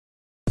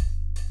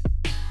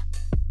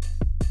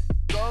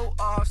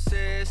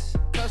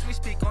Cause we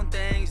speak on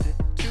things that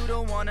you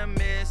don't wanna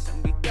miss.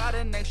 And we got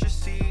an extra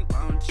seat,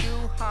 why don't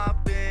you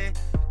hop in?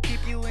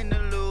 Keep you in the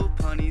loop,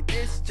 honey,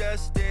 this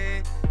just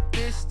in.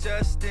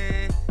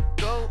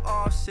 Go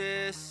Off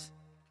Sis.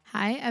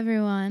 Hi,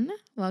 everyone.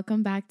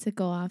 Welcome back to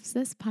Go Off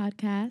Sis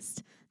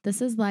podcast.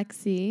 This is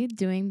Lexi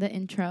doing the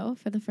intro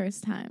for the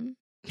first time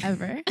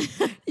ever.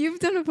 You've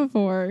done it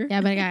before.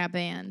 Yeah, but I got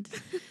banned.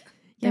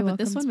 Yeah, but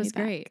this one was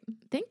great.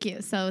 Thank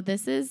you. So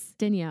this is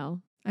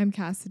Danielle. I'm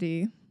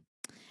Cassidy.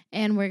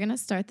 And we're going to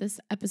start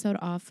this episode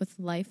off with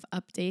life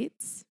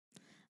updates.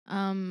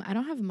 I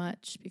don't have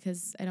much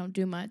because I don't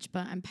do much,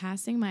 but I'm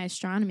passing my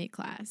astronomy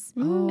class.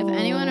 Ooh. If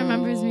anyone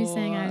remembers me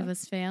saying I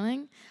was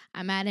failing,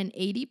 I'm at an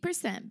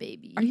 80%,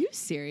 baby. Are you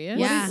serious?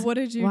 Yeah. What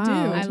did you Wow.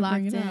 do? I to locked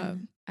bring it up?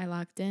 in. I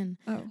locked in.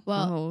 Oh.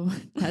 Well,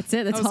 That's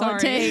it. That's Oh, all sorry.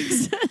 it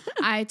takes.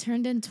 I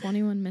turned in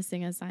 21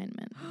 missing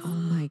assignments. Oh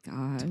my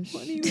gosh.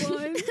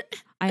 21.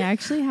 I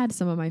actually had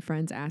some of my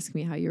friends ask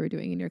me how you were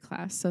doing in your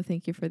class. So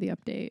thank you for the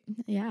update.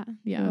 Yeah.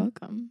 Yeah. You're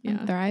welcome. Yeah.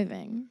 I'm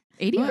thriving.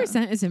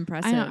 80% is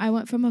impressive. I know. I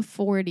went from a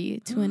 40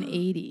 to an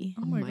 80.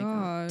 Oh my God.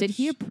 gosh. Did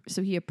he?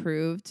 So he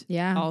approved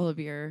Yeah. all of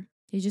your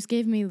He just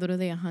gave me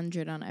literally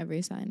 100 on every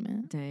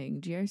assignment.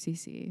 dang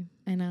GRCC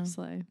I know.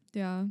 slay.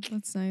 Yeah,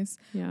 that's nice.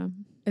 Yeah.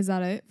 Is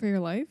that it for your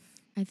life?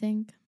 I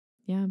think.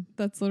 Yeah.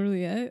 That's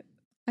literally it?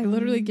 I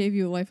literally Um, gave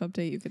you a life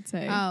update, you could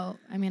say. Oh,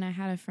 I mean, I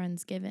had a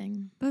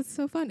Friendsgiving. That's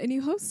so fun. And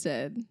you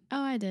hosted.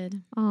 Oh, I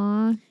did.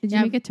 Aw. Did you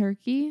Yeah. make a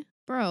turkey?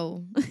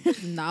 Bro,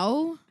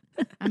 no.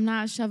 I'm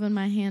not shoving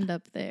my hand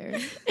up there.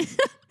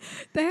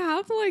 They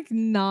have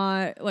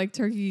not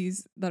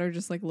turkeys that are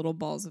just like little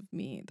balls of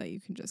meat that you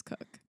can just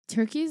cook.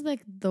 Turkey's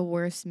like the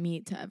worst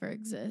meat to ever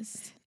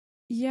exist.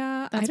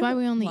 Yeah. That's why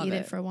we only love eat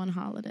it for one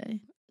holiday.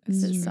 It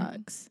It's true.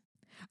 sucks.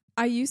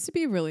 I used to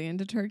be really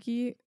into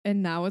turkey,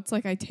 and now it's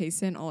like I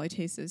taste it and all I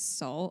taste is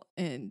salt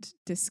and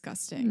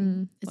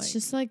disgusting. It's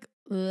just like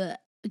ugh,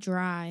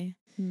 dry.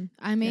 Mm.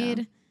 I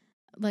made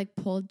like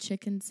pulled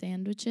chicken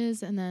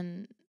sandwiches, and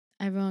then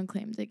everyone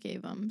claimed it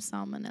gave them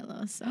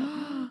salmonella. So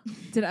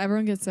Did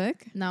everyone get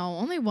sick? no,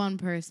 only one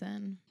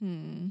person.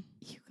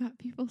 You got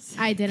people sick.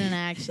 I didn't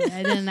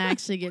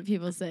actually get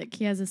people sick.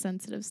 He has a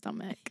sensitive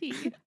stomach.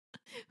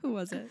 Who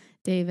was it?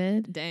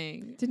 David.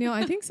 Dang. Danielle,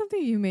 I think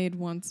something you made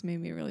once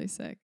made me really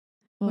sick.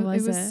 What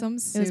was it? Was it? some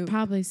It soup. was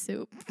probably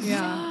soup.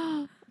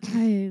 Yeah.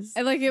 Guys.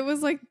 And, it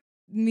was like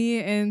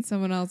me and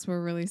someone else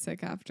were really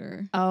sick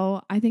after.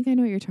 Oh, I think I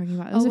know what you're talking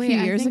about. It was a few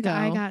years ago.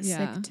 I got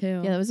Yeah. sick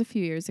too. Yeah, that was a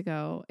few years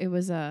ago. It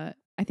was I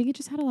think it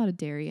just had a lot of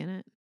dairy in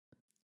it.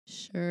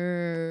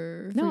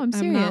 Sure. No, I'm I'm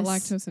serious. not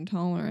lactose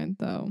intolerant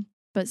though.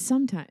 But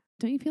sometimes,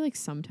 don't you feel like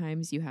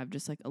sometimes you have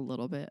just like a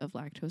little bit of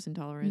lactose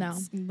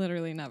intolerance? No.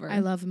 Literally never. I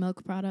love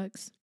milk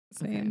products.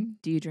 Okay. Same.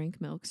 Do you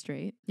drink milk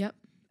straight?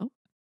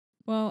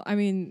 Well, I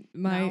mean,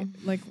 No.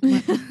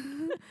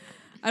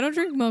 I don't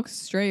drink milk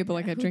straight, but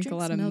I Who drink a drinks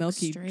lot of milk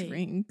milky straight?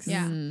 drinks.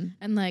 Yeah. Mm.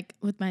 And like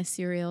with my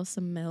cereal,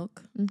 some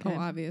milk. Okay. Oh,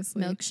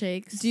 obviously.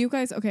 Milkshakes. Do you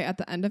guys, at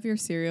the end of your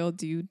cereal,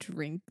 do you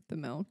drink the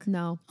milk?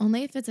 No.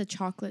 Only if it's a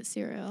chocolate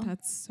cereal.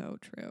 That's so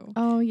true.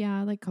 Oh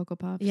yeah, like Cocoa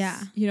Puffs. Yeah.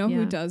 You know Yeah.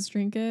 who does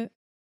drink it?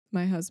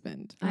 My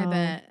husband. I Oh,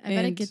 bet it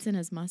and gets in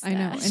his mustache. I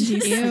know. And he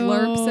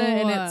slurps it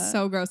and Ew. it's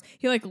so gross.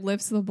 He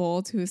lifts the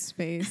bowl to his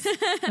face,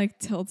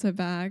 tilts it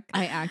back.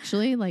 I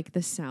actually like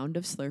the sound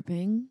of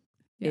slurping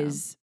Yeah.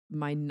 is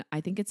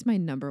I think it's my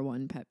number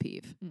one pet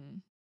peeve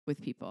Mm.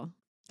 with people.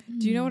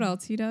 Do you know what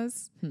else he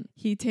does?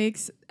 He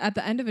takes, at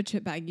the end of a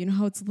chip bag, you know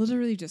how it's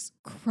literally just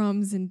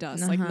crumbs and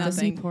dust, like Uh-huh. Does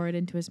he nothing. pour it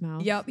into his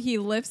mouth? Yep. He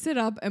lifts it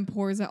up and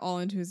pours it all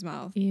into his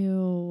mouth.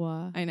 Ew.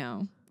 I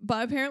know.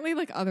 But apparently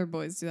other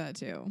boys do that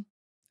too.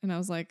 And I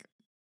was like,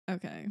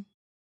 okay.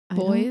 I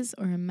don't- Boys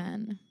or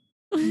men?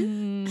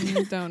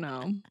 Don't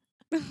know.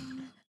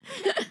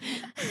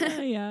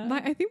 yeah.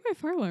 I think my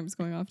fire alarm's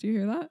going off. Do you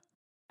hear that?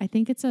 I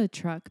think it's a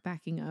truck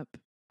backing up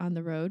on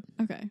the road,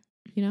 Okay.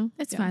 you know?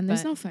 It's Yeah, fine.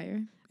 There's but- no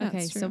fire. Okay,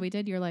 That's so true. we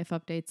did your life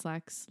updates,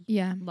 Lex.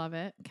 Yeah. Love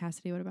it.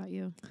 Cassidy, what about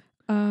you?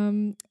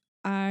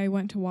 I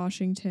went to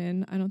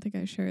Washington. I don't think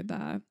I shared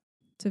that,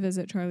 to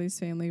visit Charlie's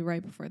family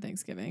right before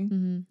Thanksgiving.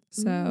 Mm-hmm.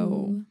 So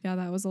Ooh. yeah,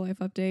 that was a life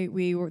update.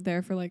 We were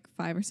there for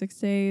 5 or 6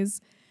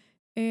 days.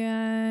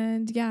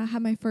 And yeah, I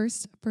had my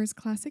first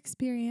class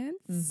experience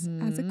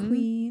as a Mhm.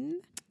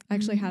 queen. I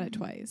actually had it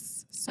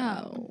twice. So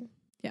Oh.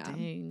 yeah.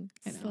 Dang.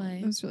 I know. Slay.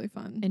 It was really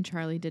fun. And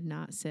Charlie did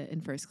not sit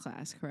in first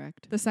class,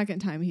 correct? The second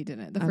time he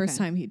didn't. The first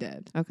Okay. time he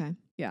did. Okay.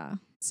 Yeah.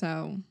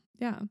 So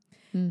yeah.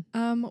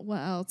 Mm. What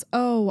else?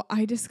 Oh,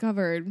 I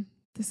discovered,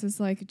 this is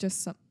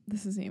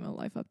this isn't even a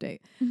life update.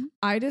 Mhm.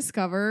 I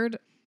discovered,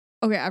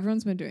 okay,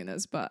 everyone's been doing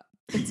this, but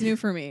it's new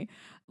for me.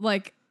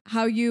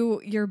 How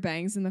your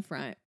bangs in the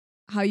front,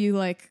 how you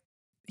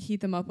heat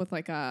them up with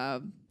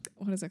a,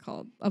 what is it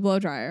called? A blow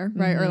dryer,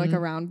 right? Or a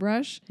round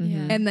brush.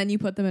 Yeah. And then you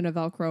put them in a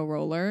Velcro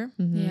roller.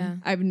 Mhm. Yeah.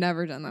 I've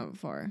never done that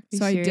before. You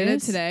So I did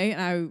it serious? today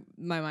and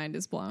my mind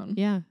is blown.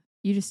 Yeah.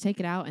 You just take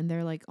it out and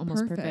they're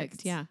almost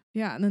perfect. Yeah.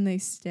 Yeah. And then they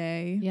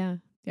stay. Yeah.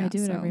 Yeah, I do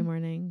it so every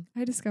morning.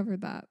 I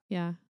discovered that.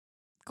 Yeah.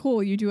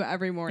 Cool. You do it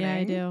every morning. Yeah,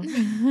 I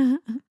do.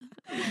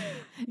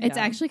 It's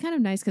Yeah. actually kind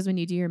of nice because when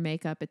you do your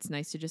makeup, it's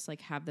nice to just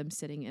like have them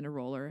sitting in a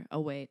roller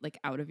away, like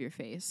out of your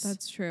face.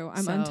 That's true.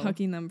 I'm So-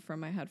 untucking them from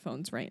my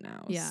headphones right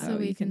now. Yeah. So, So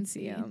we you can can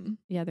see see. them.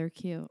 yeah, they're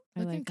cute. I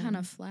Looking like kind them.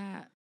 of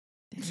flat.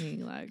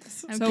 Dang,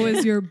 Lex. I'm So kidding.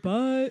 is your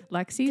butt.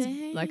 Dang.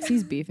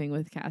 Lexi's beefing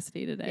with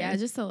Cassidy today. Yeah,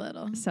 just a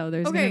little. so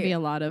there's gonna Okay. be a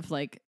lot of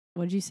like,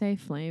 what did you say?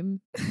 Flaming?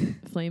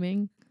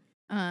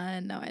 No,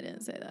 I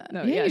didn't say that.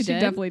 No, Yeah, yeah, you she did.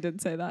 definitely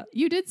did say that.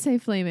 You did say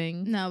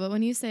flaming. No, but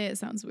when you say it, it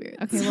sounds weird.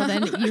 Okay, well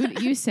then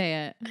you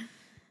say it.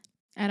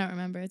 I don't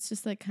remember. It's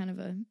just like kind of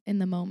a in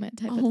the moment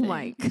type of Oh thing.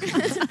 my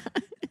god.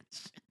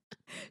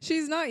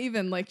 She's not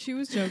even like she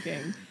was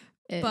joking.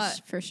 Ish,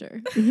 But- for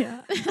sure.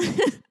 Yeah.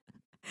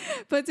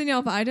 But Danielle,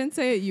 if I didn't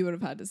say it, you would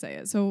have had to say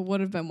it. So it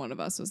would have been one of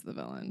us was the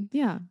villain.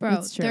 Yeah, Bro,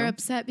 that's true. they're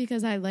upset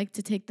because I like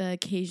to take the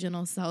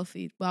occasional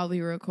selfie while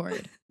we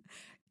record.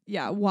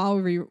 Yeah, while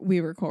we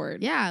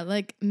record. Yeah,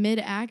 like mid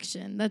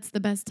action. That's the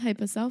best type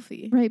of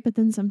selfie. Right, but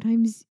then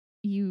sometimes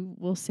you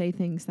will say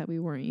things that we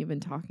weren't even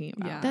talking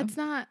about. Yeah. That's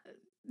not.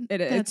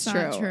 It's That's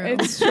not true. true.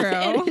 It's true.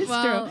 It is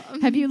Well,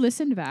 true. Have you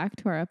listened back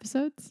to our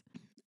episodes?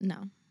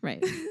 No.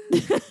 Right.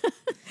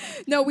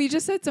 No, we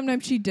just said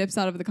sometimes she dips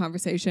out of the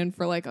conversation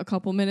for like a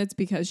couple minutes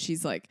because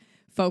she's like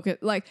focused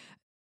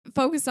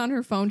on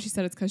her phone. She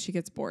said it's because she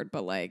gets bored,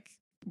 but like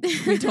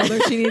we told her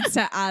she needs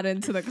to add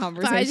into the But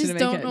conversation I just to make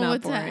don't it know not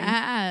what boring. to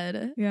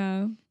add.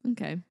 Yeah.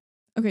 Okay.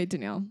 Okay,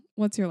 Danielle,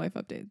 what's your life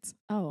updates?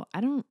 Oh,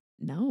 I don't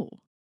know,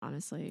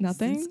 honestly.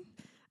 Nothing? Since-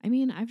 I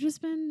mean, I've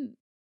just been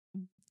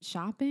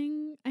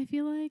shopping, I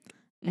feel like.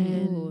 Ooh,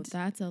 And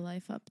that's a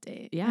life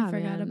update. Yeah, I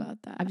forgot man.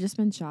 about that. I've just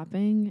been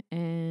shopping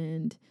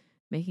and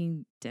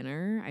making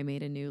dinner. I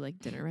made a new like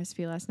dinner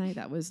recipe last night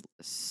that was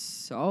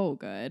so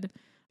good.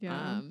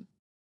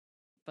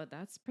 But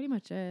that's pretty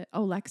much it.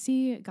 Oh,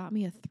 Lexi got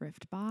me a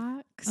thrift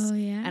box. oh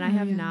yeah, And I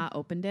have yeah. not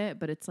opened it,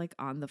 but it's like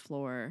on the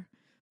floor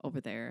over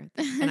there.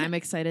 And I'm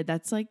excited.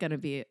 That's like going to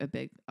be a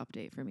big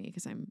update for me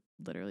because I'm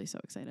literally so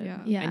excited.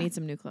 Yeah. Yeah. I need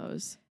some new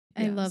clothes.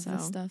 I Yeah, love the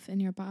so- stuff in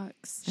your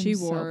box. I'm She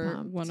so wore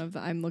pumped. one of the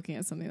I'm looking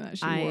at something that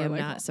she I wore am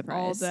like not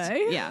surprised. all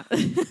day. Yeah.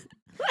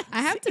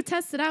 I have to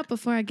test it out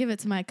before I give it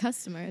to my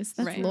customers.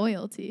 That's Right.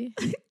 loyalty.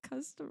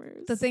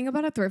 Customers. The thing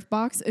about a thrift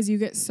box is you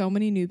get so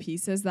many new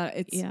pieces that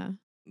it's Yeah.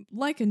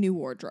 like a new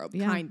wardrobe,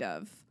 Yeah. kind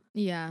of.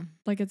 Yeah.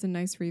 Like it's a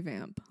nice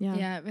revamp. Yeah.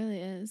 Yeah, it really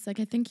is. Like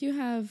I think you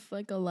have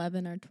like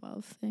 11 or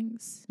 12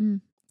 things.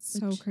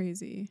 So Which-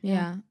 crazy.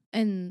 Yeah.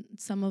 And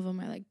some of them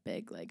are like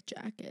big like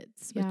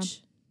jackets, Yeah.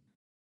 which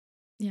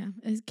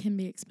it can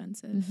be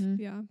expensive. Mhm.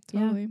 Yeah, Yeah.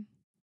 totally.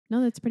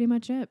 No, that's pretty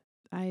much it.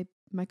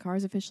 My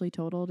car's officially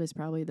totaled is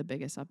probably the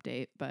biggest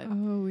update, but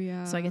Oh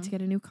yeah. so I get to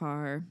get a new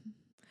car.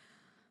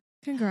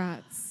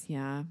 Congrats.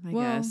 Yeah, I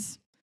Well, guess.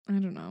 I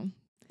don't know.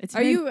 It's Are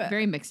very, you-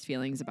 very mixed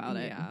feelings about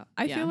it. Yeah.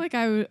 I Yeah. feel like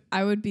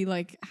I would be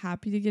like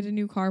happy to get a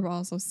new car, but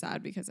also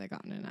sad because I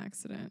got in an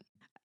accident.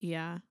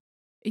 Yeah.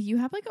 You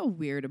have like a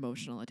weird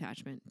emotional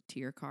attachment to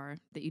your car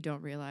that you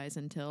don't realize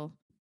until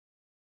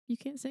you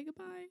can't say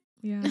goodbye.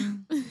 Yeah.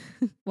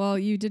 Well,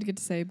 you did get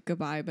to say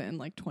goodbye, but in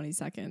like 20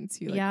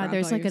 seconds, you like yeah, grabbed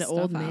there's all like your an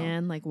old stuff out.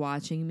 man like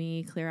watching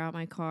me clear out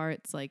my car.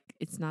 It's like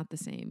it's not the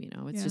same, you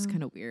know. It's just Yeah.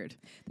 kind of weird.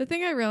 The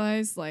thing I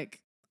realized,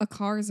 like, a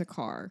car is a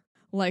car.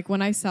 Like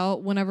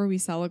whenever we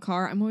sell a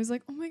car, I'm always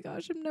like, oh my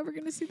gosh, I'm never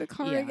gonna see the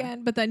car Yeah.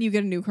 again. But then you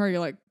get a new car, you're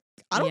like,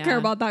 I don't care Yeah.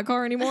 about that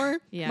car anymore.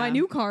 Yeah. My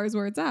new car is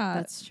where it's at.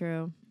 That's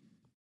true.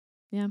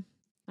 Yeah.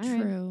 All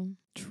right. True.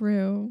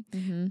 True.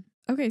 Mm-hmm.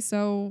 Okay,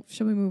 so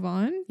shall we move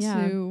on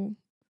Yeah. to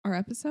our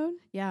episode?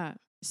 Yeah.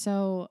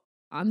 So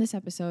on this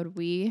episode,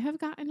 we have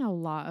gotten a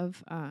lot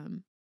of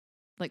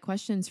like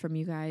questions from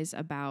you guys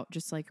about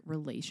just like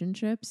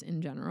relationships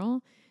in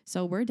general.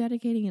 So we're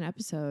dedicating an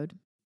episode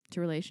to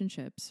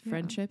relationships, Yeah.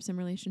 friendships, and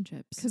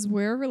relationships. Because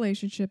we're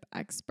relationship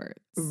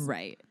experts.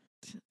 Right.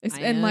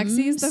 And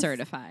Lexi's the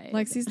certified.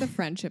 Lexi's the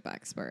friendship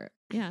expert.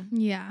 Yeah.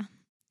 Yeah.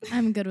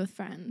 I'm good with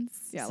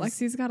friends. Yeah,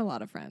 This is- Lexi's got a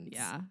lot of friends.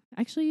 Yeah.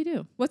 Actually, you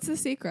do. What's the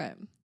secret?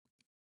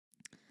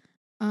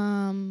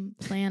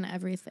 Plan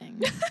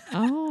everything.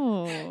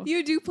 Oh.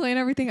 You do plan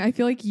everything. I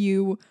feel like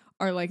you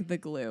are like the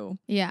glue.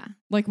 Yeah.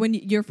 Like when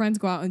your friends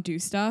go out and do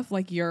stuff,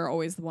 like you're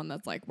always the one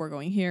that's like, we're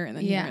going here and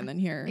then Yeah. here and then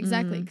here.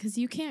 Exactly. Mhm. Because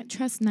you can't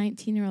trust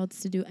 19-year-olds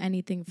to do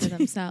anything for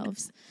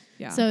themselves.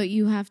 Yeah. So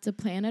you have to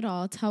plan it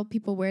all, tell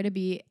people where to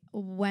be,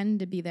 when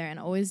to be there, and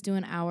always do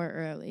an hour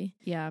early.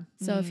 Yeah.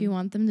 So if you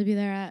want them to be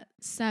there at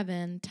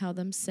 7, tell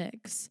them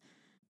 6.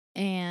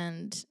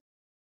 And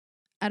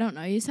I don't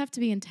know, you just have to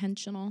be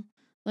intentional.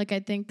 Like I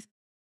think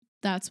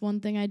that's one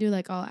thing I do.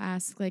 Like I'll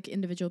ask like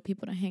individual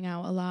people to hang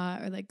out a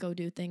lot or like go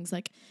do things.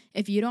 Like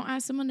if you don't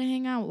ask someone to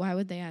hang out, why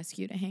would they ask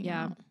you to hang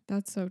Yeah. out?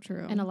 That's so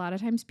true. And a lot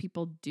of times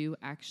people do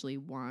actually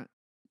want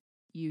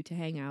you to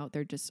hang out.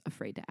 They're just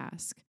afraid to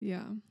ask.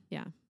 yeah.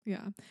 Yeah.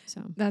 Yeah.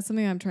 So That's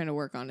something I'm trying to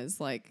work on is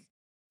like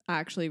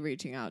actually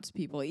reaching out to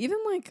people. Even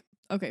like,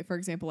 okay, for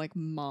example, like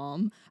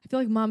mom. I feel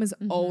like mom is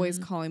always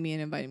Mhm. calling me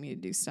and inviting me to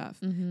do stuff.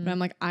 mm-hmm. But I'm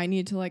like, I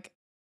need to like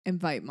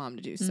invite mom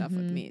to do stuff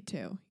with Mhm. me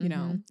too, you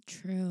know?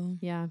 True.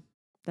 yeah,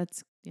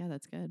 that's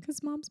good.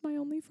 Because mom's my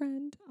only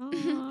friend.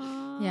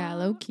 Yeah,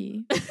 low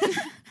key.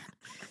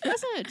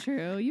 That's not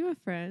true. You have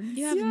friends.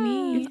 You have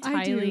me.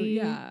 I do. Tylee,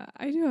 Yeah,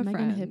 I do have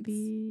Megan friends.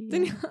 Hippie.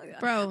 Danielle-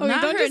 Bro, Okay,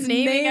 not don't her just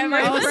naming name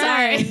every my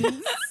friend.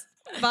 friends.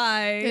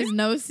 Bye. There's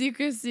no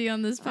secrecy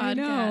on this podcast. I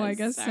know. I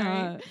guess Sorry.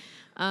 not.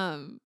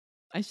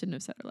 I shouldn't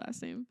have said her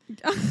last name.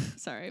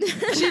 Sorry.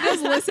 She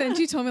does listen.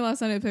 She told me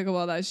last night at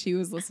Pickleball that she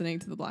was listening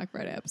to the Black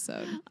Friday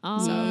episode.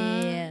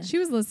 Yeah. She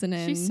was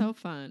listening. She's so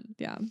fun.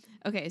 yeah.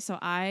 Okay, so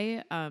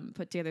I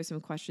put together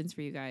some questions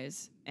for you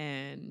guys,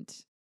 and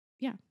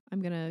yeah,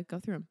 I'm gonna go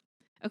through them.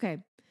 Okay,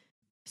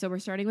 so we're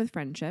starting with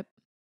friendship.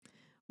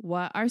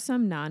 What are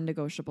some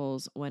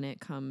non-negotiables when it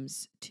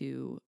comes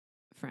to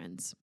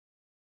friends?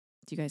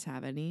 Do you guys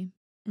have any?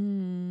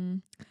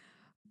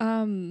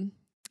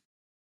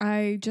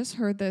 I just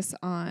heard this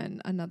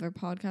on another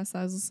podcast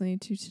I was listening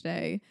to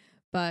today,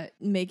 but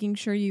making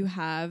sure you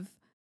have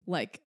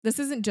like, this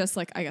isn't just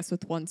like, I guess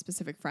with one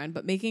specific friend,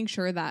 but making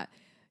sure that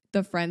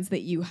the friends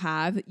that you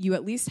have, you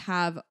at least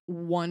have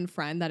one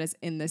friend that is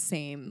in the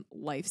same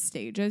life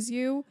stage as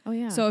you. Oh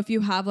yeah. So if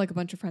you have like a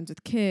bunch of friends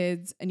with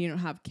kids and you don't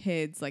have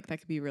kids, like that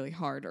could be really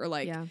hard. Or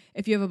like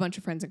if you have a bunch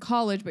of friends in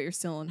college, but you're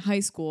still in high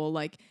school,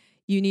 like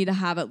you need to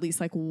have at least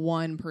like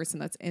one person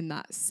that's in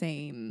that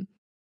same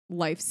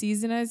life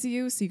season as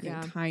you, so you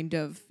can kind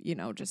of, you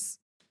know, just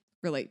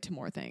relate to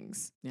more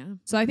things. Yeah.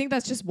 So I think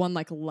that's just one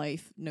like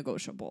life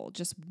negotiable,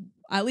 just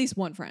at least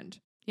one friend.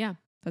 Yeah.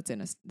 That's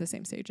in the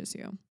same stage as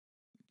you.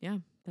 Yeah,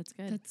 that's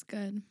good. That's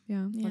good.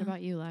 Yeah. What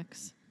about you,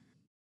 Lex?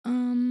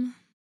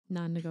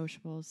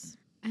 Non-negotiables.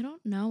 I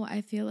don't know.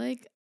 I feel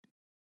like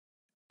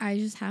I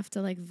just have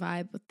to like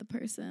vibe with the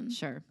person.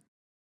 Sure.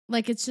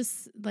 Like it's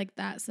just like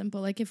that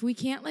simple. Like if we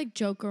can't like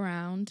joke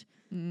around,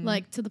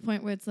 like to the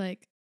point where it's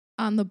like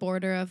on the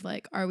border of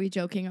like, are we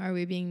joking? Are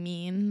we being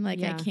mean?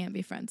 Like I can't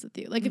be friends with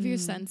you. Like if you're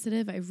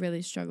sensitive, I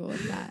really struggle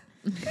with that.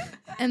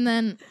 And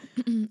then,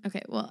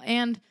 okay, well,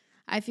 and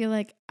I feel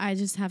like I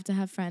just have to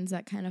have friends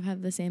that kind of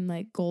have the same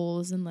like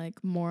goals and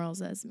like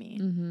morals as me.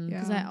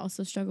 Because I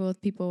also struggle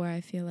with people where I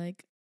feel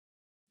like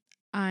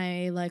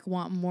I like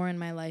want more in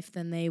my life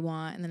than they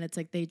want, and then it's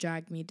like they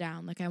drag me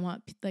down. Like I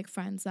want like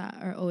friends that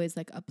are always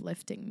like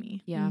uplifting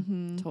me. Yeah,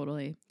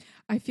 totally.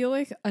 I feel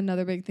like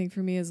another big thing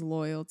for me is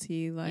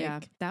loyalty. Like,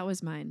 yeah, that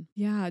was mine.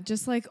 Yeah,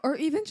 just like, or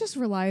even just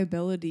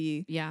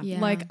reliability. Yeah.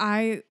 Like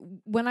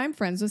when I'm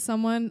friends with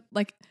someone,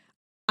 like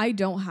I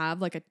don't have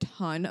like a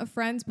ton of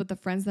friends, but the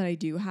friends that I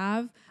do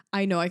have,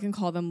 I know I can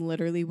call them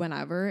literally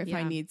whenever if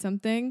I need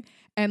something.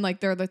 And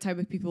like they're the type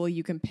of people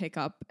you can pick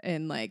up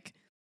and like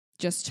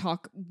just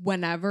talk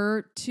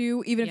whenever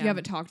to, even if you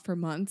haven't talked for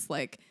months.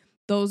 Like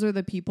those are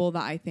the people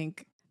that I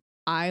think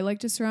I like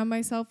to surround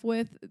myself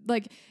with.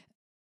 Like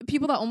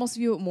people that almost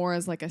view it more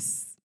as like a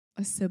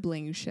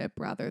siblingship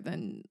rather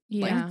than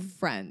like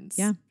friends.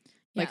 Yeah.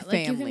 Like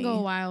family. family. You can go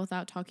a while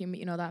without talking, but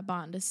you know that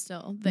bond is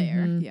still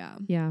there. Yeah.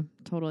 Yeah,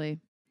 totally.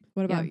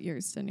 What about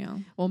yours,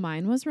 Danielle? Well,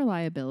 mine was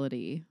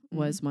reliability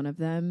was one of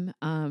them.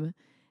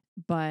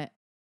 But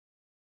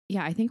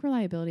yeah, I think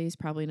reliability is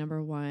probably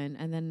number one.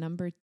 And then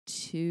number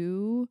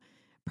two,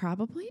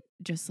 probably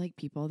just like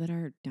people that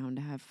are down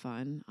to have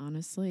fun,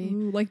 honestly.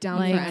 Ooh, like down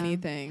for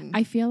anything.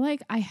 I feel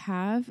like I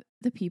have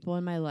the people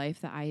in my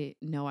life that I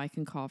know I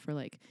can call for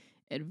like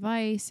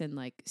advice and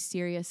like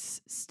serious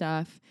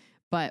stuff.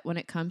 But when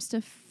it comes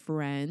to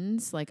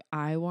friends, like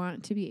I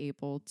want to be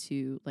able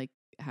to like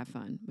have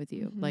fun with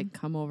you. Like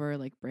come over,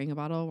 like bring a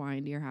bottle of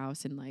wine to your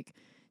house and like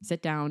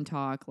sit down,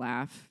 talk,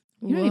 laugh.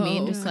 You know what I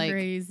mean? Just like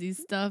crazy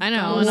stuff. I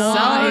know, going so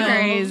on.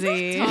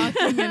 crazy.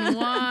 Talking and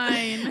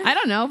wine. I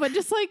don't know, but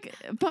just like,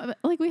 but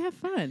like we have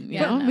fun. You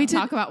know? We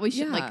talk about, we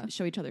should like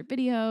show each other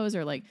videos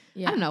or like,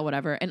 I don't know,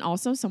 whatever. And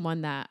also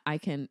someone that I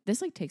can,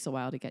 this like takes a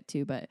while to get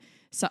to, but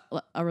so,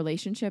 a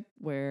relationship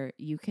where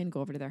you can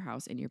go over to their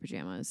house in your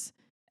pajamas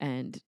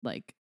and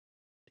like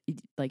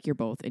you're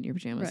both in your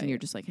pajamas and you're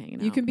just like hanging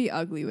out. You can be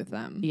ugly with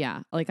them.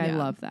 Yeah. Like I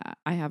love that.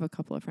 I have a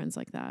couple of friends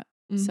like that.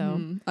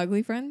 So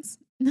ugly friends?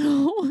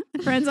 No,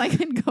 friends I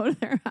can go to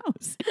their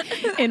house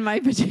in my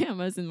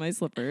pajamas and my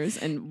slippers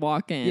and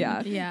walk in.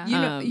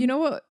 Yeah. You know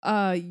what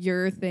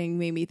your thing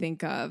made me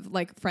think of,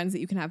 like friends that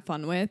you can have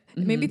fun with.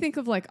 It made me think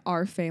of like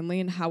our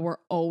family and how we're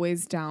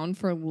always down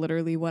for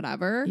literally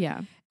whatever.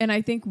 Yeah. And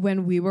I think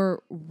when we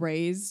were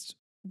raised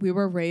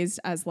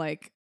as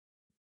like,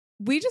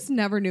 we just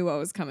never knew what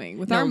was coming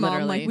with our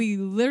mom. Like we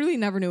literally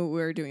never knew what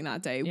we were doing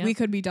that day. Yep. We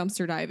could be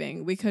dumpster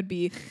diving. We could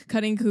be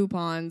cutting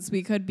coupons.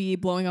 We could be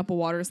blowing up a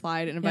water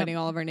slide and inviting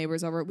all of our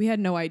neighbors over. We had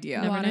no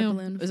idea. Never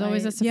knew. It was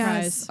always a surprise.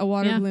 Yes, a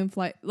water balloon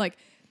flight. Like,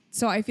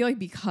 so I feel like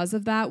because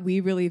of that, we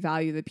really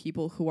value the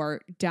people who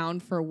are down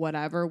for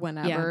whatever,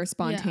 whenever,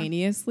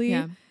 spontaneously.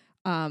 Yeah.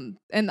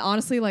 And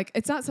honestly, like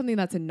it's not something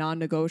that's a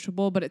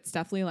non-negotiable, but it's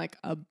definitely like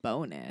a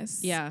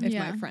bonus. Yeah. If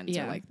my friends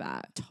are like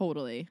that.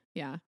 Totally.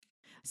 Yeah.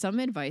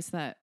 Some advice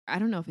that, I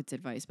don't know if it's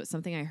advice, but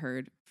something I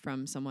heard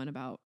from someone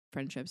about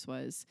friendships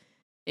was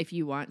if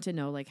you want to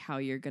know like how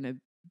you're going to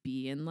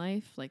be in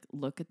life, like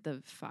look at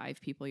the 5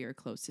 people you're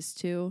closest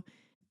to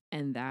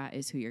and that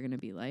is who you're going to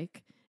be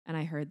like. And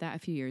I heard that a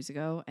few years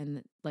ago.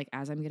 And like,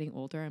 as I'm getting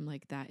older, I'm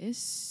like, that is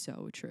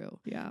so true.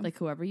 Yeah. Like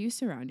whoever you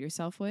surround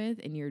yourself with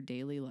in your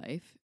daily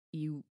life,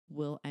 you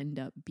will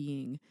end up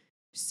being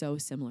so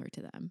similar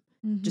to them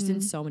just in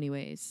Mhm. so many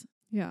ways.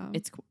 Yeah.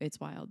 It's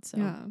wild. So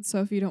yeah.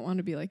 So if you don't want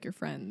to be like your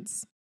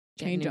friends,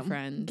 get change new them.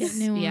 friends. Get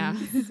new Yeah.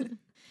 ones.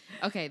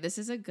 Okay, this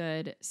is a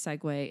good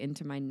segue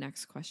into my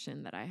next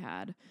question that I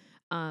had.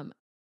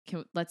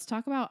 Let's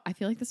talk about, I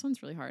feel like this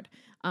one's really hard.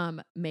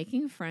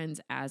 Making friends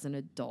as an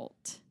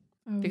adult.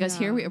 Oh, Because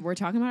here yeah. we're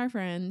talking about our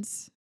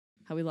friends,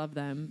 how we love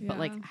them, but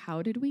like, Yeah.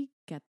 how did we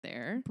get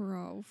there?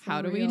 Bro, for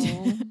How do real. we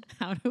do,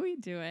 how do we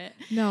do it?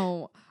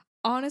 No.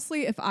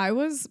 Honestly, if I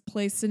was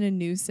placed in a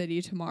new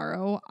city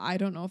tomorrow, I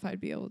don't know if I'd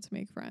be able to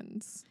make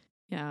friends.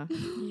 Yeah.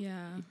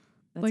 Yeah.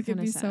 That's like it'd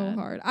kinda be so sad.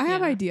 hard. I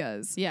have Yeah.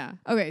 ideas. Yeah.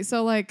 Okay,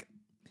 so like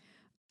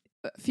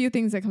a few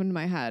things that come to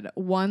my head.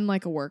 One,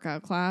 like a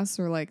workout class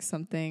or like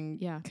something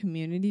Yeah.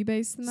 community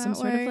based in that Some way.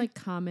 sort of like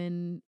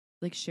common,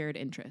 like shared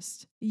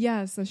interest.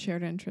 Yes, a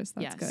shared interest.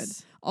 That's good.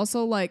 Yes.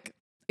 Also, like,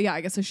 yeah,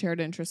 I guess a shared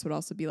interest would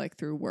also be like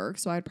through work.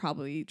 So I'd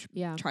probably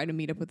Yeah. try to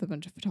meet up with a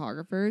bunch of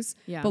photographers.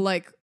 Yeah. But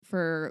like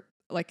for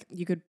like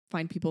you could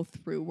find people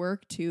through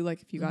work too.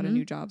 Like if you got a Mhm.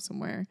 new job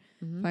somewhere,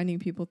 Mhm. finding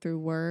people through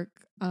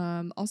work.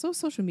 Also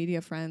social media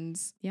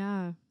friends.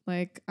 Yeah.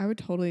 Like I would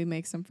totally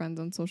make some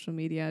friends on social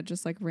media,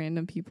 just like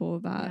random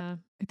people that Yeah.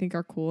 I think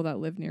are cool that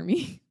live near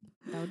me.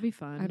 That would be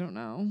fun. I don't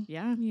know.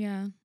 Yeah.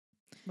 Yeah.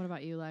 What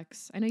about you,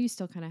 Lex? I know you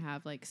still kind of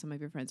have like some of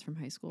your friends from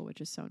high school,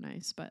 which is so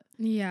nice, but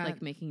Yeah.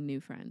 like making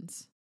new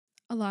friends.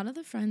 a lot of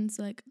the friends,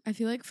 like, I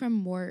feel like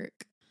from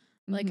work,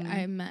 like, Mhm.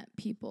 I met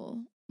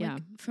people like, Yeah.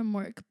 from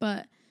work,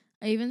 but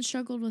I even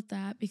struggled with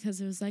that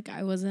because it was like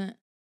I wasn't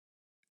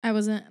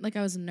like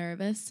I was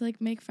nervous to like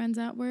make friends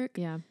at work.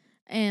 Yeah.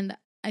 And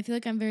I feel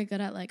like I'm very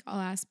good at like I'll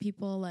ask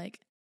people like,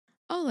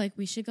 oh, like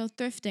we should go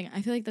thrifting.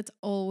 I feel like that's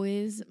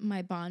always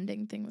my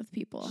bonding thing with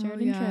people. Sure.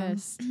 Shared yeah.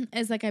 interest.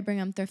 Is like I bring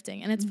them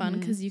thrifting, and it's fun Mhm.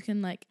 because you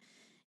can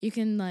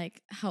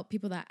like help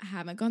people that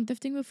haven't gone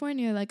thrifting before, and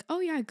you're like, oh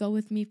yeah, go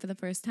with me for the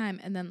first time,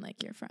 and then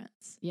like you're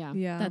friends. Yeah.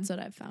 Yeah. That's what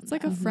I've found. it's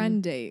like out. a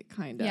friend date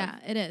kind of. Yeah,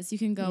 it is. You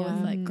can go with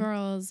Yeah. like Mhm.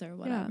 girls or Yeah.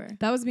 whatever.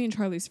 That was me and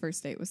Charlie's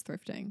first date was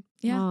thrifting.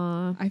 Yeah.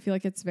 Aw. I feel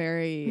like it's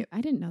very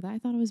I didn't know that. I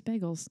thought it was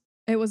bagels.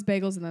 it was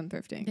bagels and then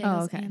thrifting.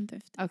 Bagels okay. and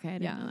thrifting. Okay, I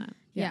didn't Yeah. know that.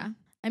 Yeah.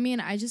 I mean,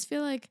 I just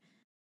feel like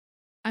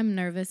I'm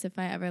nervous if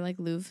I ever like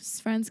lose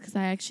friends because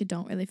I actually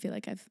don't really feel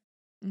like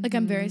like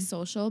I'm very Mhm.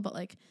 social, but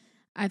like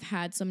I've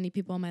had so many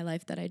people in my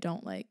life that I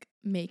don't like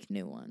make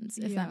new ones,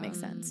 if that makes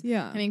Yeah. sense.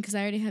 Yeah. I mean, because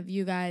I already have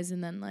you guys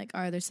and then like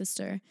our other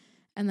sister,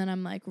 and then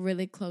I'm like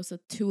really close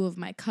with two of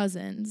my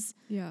cousins,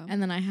 yeah.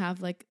 and then I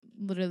have like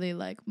literally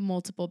like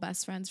multiple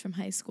best friends from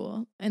high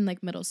school and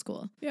like middle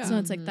school. Yeah. So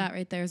it's like Mhm. that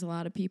right there is a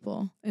lot of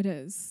people. It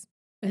is.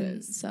 It And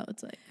is. so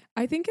it's like,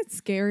 I think it's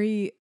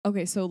scary.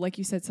 Okay, so like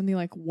you said, something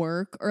like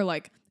work or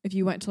like if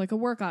you went to like a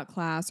workout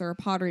class or a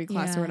pottery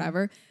class or Yeah.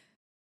 whatever,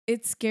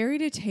 it's scary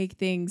to take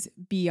things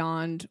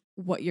beyond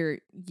what you're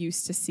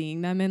used to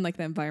seeing them in, like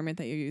the environment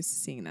that you're used to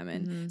seeing them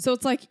in. Mhm. So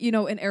it's like, you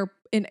know, an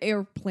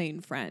airplane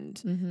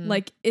friend. Mhm.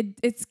 Like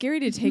it's scary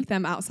to take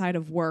them outside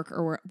of work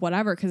or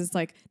whatever, because it's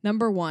like,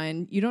 number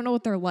one, you don't know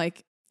what they're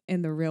like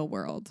in the real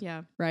world.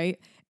 Yeah. Right.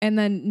 And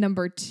then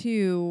number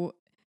two,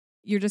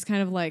 you're just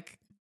kind of like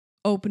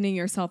opening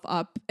yourself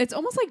up. It's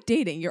almost like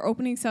dating. You're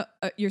opening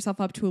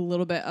yourself up to a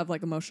little bit of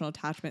like emotional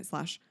attachment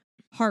 /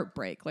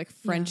 heartbreak, like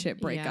friendship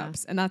Yeah.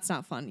 breakups. And that's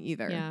not fun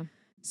either. Yeah.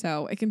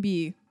 So it can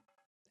be,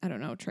 I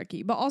don't know,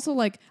 tricky. But also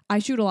like I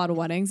shoot a lot of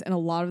weddings and a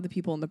lot of the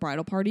people in the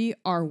bridal party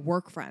are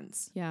work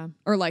friends Yeah.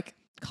 or like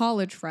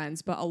college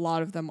friends, but a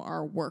lot of them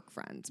are work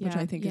friends, which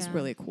Yeah. I think is Yeah.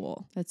 really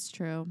cool. That's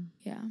true.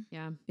 yeah.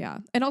 Yeah. Yeah.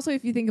 And also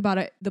if you think about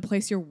it, the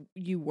place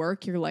you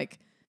work, you're like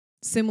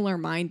similar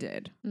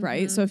minded,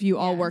 right? Mhm. So if you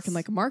all work in Yes.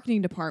 like a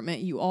marketing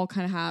department, you all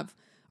kind of have,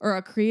 or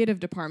a creative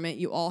department,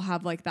 you all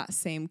have like that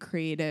same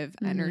creative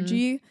Mhm.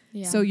 energy.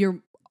 Yeah. So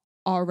you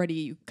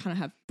kind of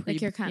have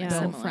like you're kind of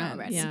pre-built similar friends.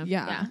 already. Yeah.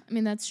 Yeah. I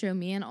mean, that's true.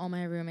 Me and all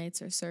my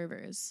roommates are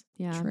servers.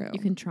 Yeah. True. You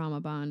can trauma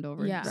bond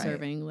over Yeah. Right.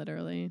 serving,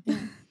 literally.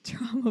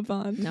 Trauma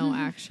bond. No,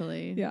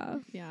 actually. Yeah.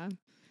 Yeah.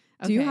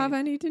 Do you Okay. have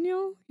any,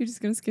 Danielle? You're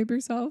just gonna skip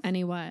yourself?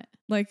 any what?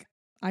 Like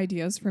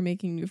ideas for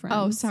making new friends?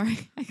 Oh, sorry.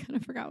 I kind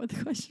of forgot what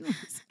the question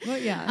was. Well,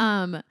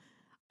 yeah.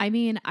 I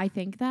mean, I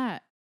think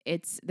that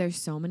there's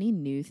so many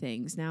new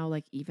things now,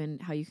 like even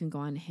how you can go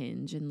on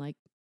Hinge and like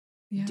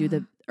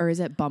do or is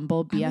it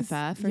Bumble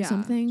BFF or yeah.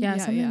 something? Yeah,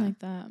 Yeah, something yeah. like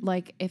that.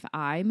 Like if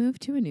I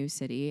moved to a new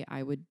city,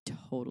 I would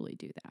totally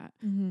do that.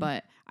 Mhm.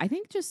 But I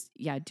think just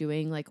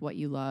doing like what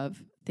you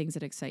love, things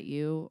that excite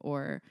you,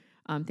 or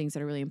things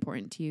that are really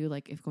important to you.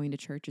 Like if going to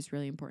church is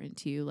really important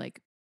to you,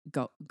 like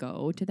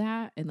go to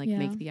that and like Yeah.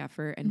 make the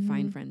effort and Mhm.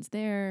 find friends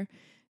there.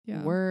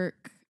 Yeah.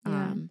 Work,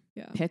 Yeah.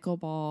 Yeah.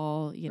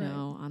 pickleball, Right.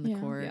 on the Yeah.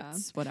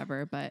 courts,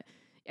 whatever. But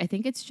I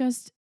think it's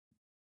just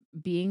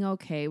being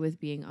okay with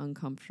being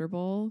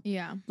uncomfortable.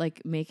 Yeah.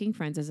 Like making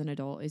friends as an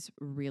adult is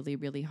really,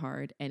 really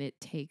hard, and it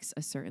takes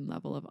a certain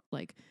level of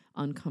like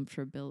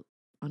uncomfortability.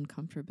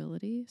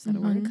 Is that a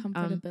word?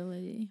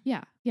 Uncomfortability.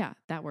 Yeah,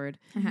 that word.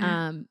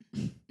 Uh-huh.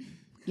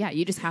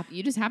 you just have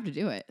to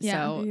do it.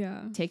 Yeah. So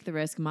Yeah. take the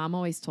risk. Mom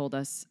always told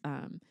us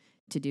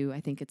to do, I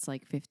think it's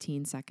like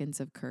 15 seconds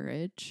of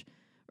courage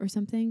or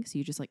something. So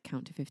you just like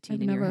count to 15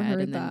 I've in your never head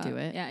heard and then that. do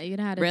it. Yeah, you could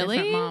have had a Really?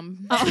 different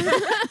mom. Oh.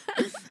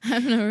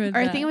 I've never heard Or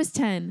I that. think it was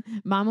 10.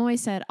 Mom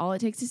always said all it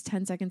takes is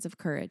 10 seconds of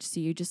courage. So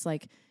you just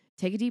like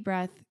take a deep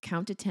breath,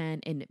 count to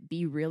 10, and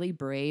be really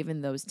brave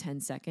in those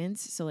 10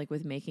 seconds. So like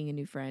with making a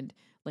new friend,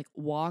 like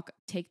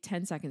take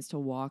 10 seconds to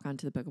walk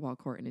onto the pickleball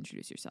court and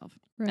introduce yourself.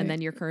 Right. And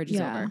then your courage is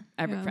Yeah.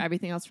 over. Yeah. For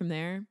everything else from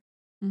there,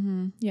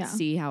 Mm-hmm. Yeah.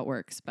 see how it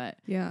works. But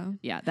Yeah.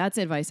 yeah, that's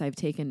advice I've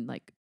taken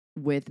like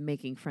with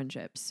making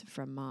friendships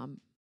from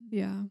mom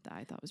Yeah. that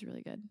I thought was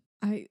really good.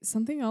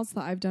 Something else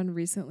that I've done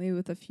recently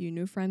with a few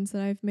new friends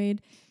that I've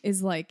made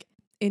is like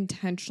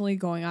intentionally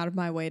going out of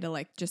my way to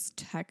like just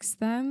text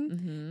them,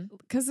 Mm-hmm.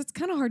 because it's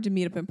kind of hard to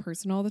meet up in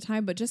person all the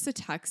time, but just to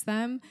text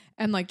them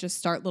and like just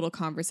start little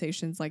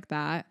conversations like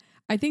that.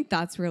 I think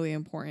that's really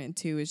important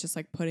too, is just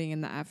like putting in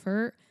the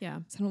effort. Yeah.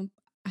 So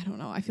I don't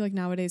know. I feel like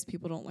nowadays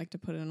people don't like to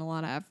put in a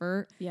lot of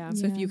effort. Yeah.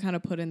 So if Yeah. you kind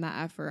of put in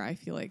that effort, I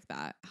feel like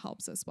that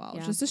helps as well.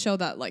 Yeah. Just to show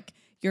that like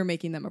you're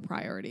making them a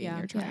priority Yeah. and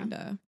you're trying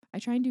to I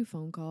try and do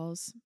phone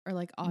calls or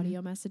like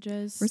audio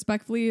messages.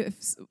 respectfully,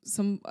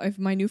 if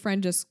my new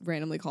friend just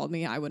randomly called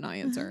me, I would not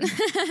answer.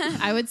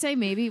 I would say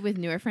maybe with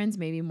newer friends,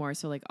 maybe more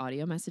so like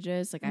audio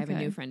messages. Like I have a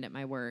Okay. new friend at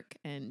my work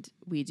and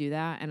we do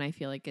that. And I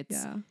feel like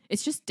Yeah.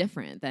 it's just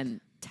different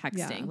than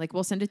texting. Yeah. Like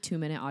we'll send a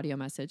 2-minute audio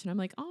message and I'm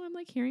like, oh, I'm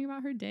like hearing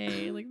about her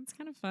day. Like it's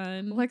kind of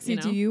fun. Lexi, you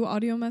know? do you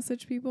audio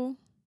message people?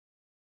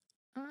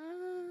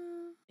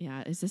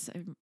 Yeah. Is this,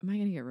 am I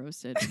going to get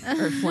roasted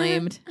or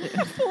flamed?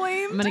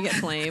 Flamed. I'm going to get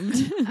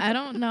flamed. I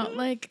don't know.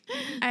 Like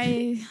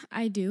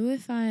I do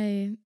if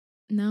I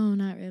no,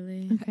 not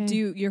really. Okay.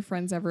 Do your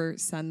friends ever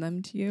send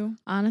them to you?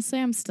 Honestly,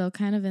 I'm still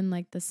kind of in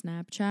like the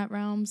Snapchat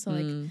realm. So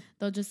like Mm.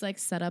 they'll just like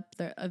set up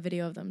a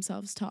video of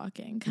themselves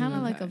talking, kind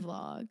of like a Okay.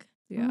 vlog.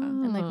 Yeah.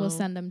 And like Oh. we'll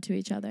send them to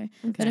each other.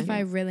 But Okay. if I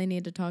really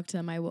need to talk to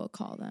them, I will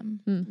call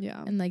them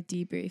Yeah. and like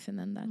debrief, and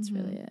then that's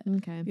really it.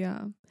 Okay.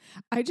 Yeah.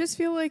 I just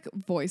feel like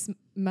voice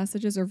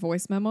messages or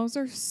voice memos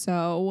are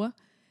so,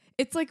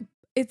 it's like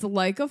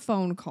a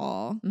phone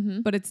call,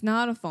 Mm-hmm. but it's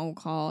not a phone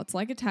call. It's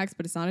like a text,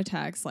 but it's not a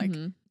text. Like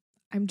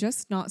I'm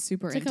just not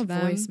super It's like into a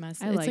them. voice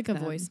message. I It's like like a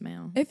them.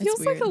 voicemail. It It's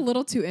feels like a weird.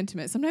 little too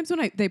intimate. Sometimes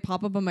when they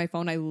pop up on my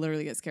phone, I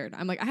literally get scared.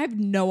 I'm like, I have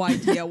no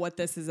idea what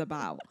this is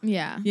about.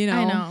 Yeah. You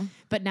I know? know.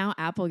 But now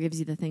Apple gives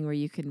you the thing where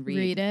you can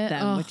read it,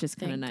 them, which is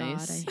kind of thank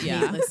nice. God. I hate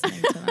Yeah.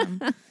 listening to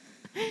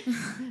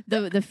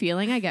them. The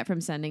feeling I get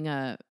from sending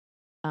an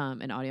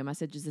audio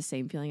message is the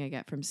same feeling I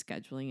get from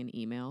scheduling an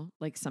email.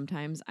 Like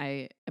sometimes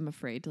I am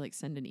afraid to like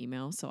send an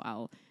email, so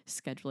I'll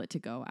schedule it to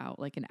go out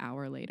like an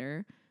hour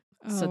later,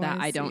 so that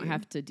I don't see.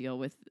 have to deal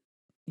with,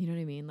 you know what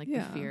I mean, like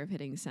Yeah. the fear of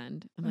hitting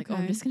send. I'm like, oh, I'm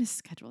Okay. just gonna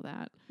schedule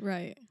that.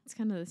 Right. It's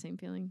kind of the same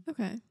feeling.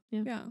 Okay.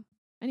 Yeah. Yeah.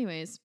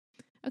 Anyways,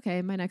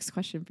 okay, my next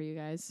question for you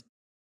guys.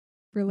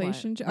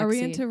 Relationship. Are we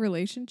Lexi? into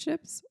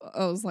relationships?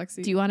 Oh, it's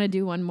Lexi. Do you want to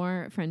do one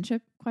more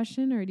friendship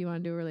question or do you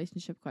want to do a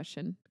relationship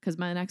question? Because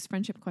my next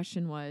friendship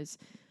question was,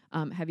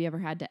 have you ever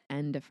had to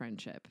end a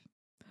friendship?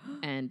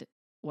 And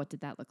what did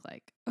that look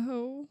like?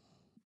 Oh.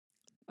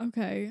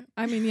 Okay.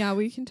 I mean, yeah,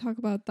 we can talk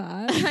about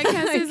that. I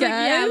guess it's like,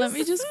 yeah, let me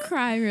guess. just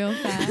cry real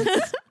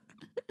fast.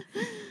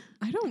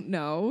 I don't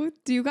know.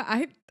 Do you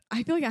guys?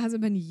 I feel like it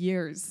hasn't been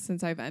years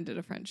since I've ended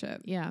a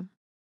friendship. Yeah.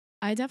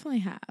 I definitely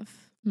have.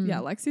 Yeah,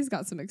 Lexi's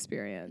got some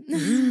experience.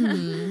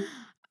 Mm.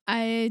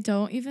 I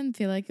don't even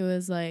feel like it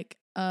was like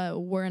a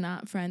we're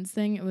not friends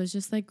thing. It was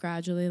just like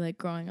gradually like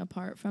growing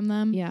apart from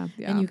them. Yeah.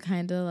 Yeah. And you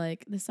kind of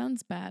like, this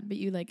sounds bad, but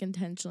you like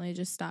intentionally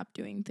just stop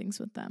doing things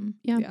with them.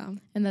 Yeah. Yeah.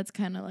 And that's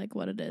kind of like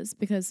what it is,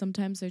 because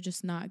sometimes they're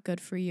just not good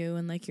for you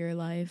and like your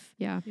life,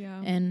 Yeah.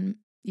 Yeah. and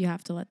you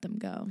have to let them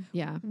go.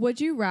 Yeah.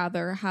 Would you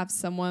rather have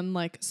someone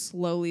like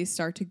slowly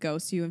start to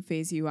ghost you and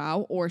phase you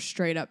out, or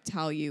straight up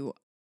tell you,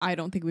 I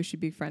don't think we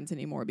should be friends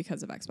anymore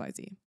because of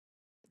XYZ?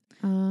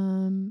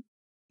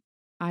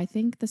 I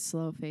think the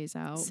slow phase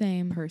out.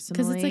 Same. Personally.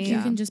 Because it's like you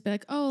Yeah. can just be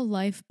like, oh,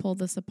 life pulled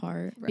this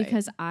apart. Right.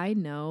 Because I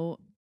know,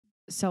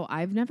 so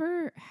I've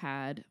never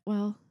had,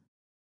 well,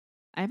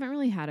 I haven't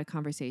really had a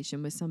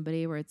conversation with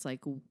somebody where it's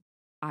like,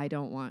 I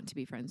don't want to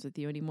be friends with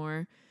you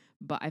anymore.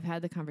 But I've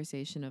had the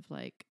conversation of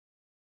like,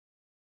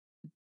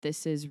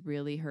 this is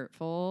really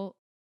hurtful.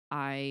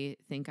 I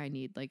think I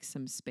need like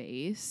some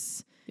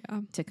space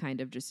Yeah. to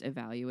kind of just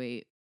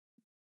evaluate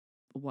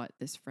what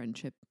this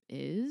friendship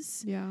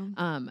is. Yeah.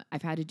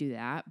 I've had to do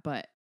that,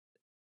 but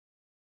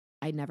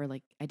I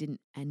didn't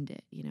end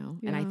it, you know?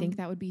 And I Yeah. think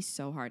that would be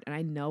so hard. And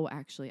I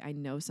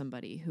know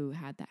somebody who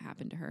had that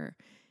happen to her,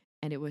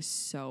 and it was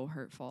so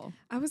hurtful.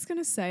 I was going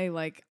to say,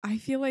 like, I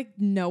feel like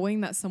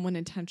knowing that someone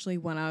intentionally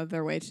went out of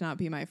their way to not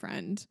be my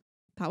friend,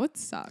 that would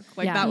suck.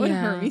 Like, Yeah. that would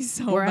Yeah. hurt me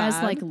so Whereas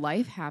bad. like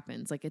life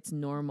happens, like it's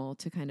normal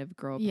to kind of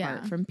grow apart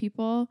Yeah. from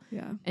people.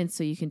 yeah. And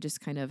so you can just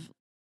kind of,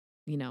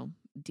 you know,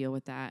 deal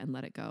with that and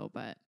let it go.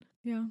 But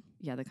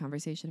yeah, the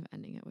conversation of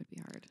ending it would be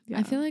hard. Yeah.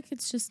 I feel like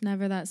it's just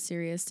never that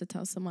serious to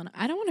tell someone,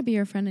 I don't want to be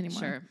your friend anymore.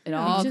 Sure. It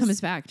Yeah. all Just- comes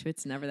back to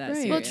it's never that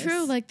Right. serious. Well,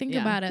 true. Like, think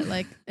Yeah. about it.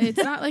 Like,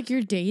 it's not like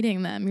you're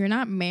dating them. You're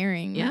not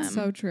marrying Yeah. them.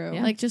 So true.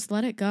 Yeah. Like, just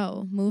let it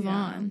go. Move Yeah.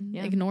 on.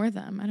 Yeah. Ignore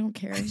them. I don't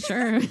care.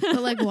 Sure.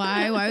 But like,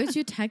 why? Why would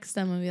you text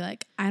them and be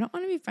like, I don't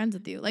want to be friends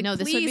with you? Like, No,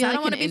 this would please, be I like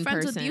don't want to an be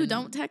friends with you. in-person-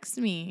 Don't text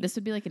me. This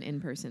would be like an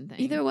in-person thing.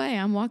 Either way,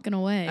 I'm walking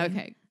away.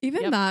 Okay.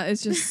 Even Yep. that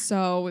is just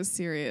so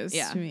serious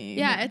Yeah. to me.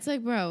 Yeah, it's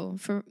like, bro,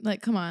 for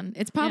like, come on.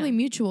 It's probably Yeah.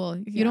 mutual.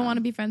 You Yeah. don't want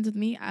to be friends with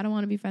me. I don't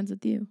want to be friends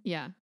with you.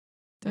 Yeah.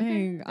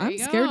 Dang, There I'm you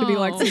scared to be go.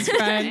 Lexi's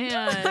friend.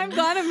 Man. I'm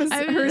glad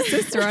I'm her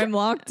sister. I'm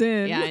locked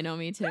in. Yeah, I know,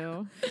 me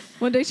too.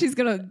 One day she's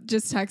gonna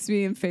just text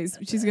me and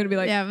she's gonna be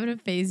like, yeah, I'm gonna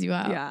phase you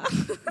out. yeah.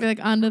 Be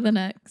like, on to the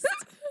next.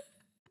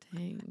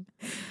 Dang.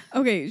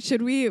 Okay,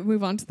 should we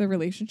move on to the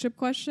relationship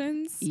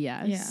questions?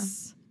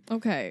 Yes.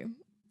 Okay.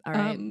 All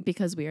right.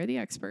 Because we are the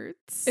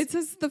experts. It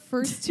says the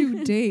first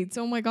 2 dates.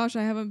 Oh my gosh,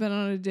 I haven't been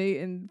on a date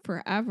in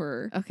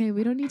forever. okay.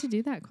 We don't need to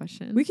do that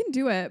question. We can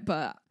do it,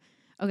 but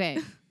Okay.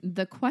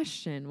 The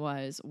question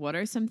was, what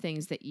are some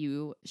things that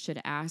you should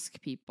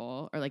ask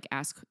people or like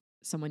ask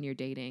someone you're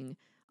dating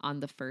on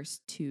the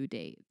first 2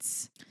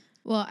 dates?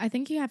 Well, I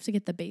think you have to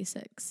get the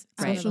basics.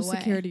 out of social the way.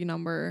 security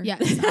number.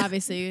 Yes,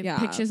 obviously. Yeah.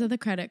 Pictures of the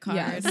credit card.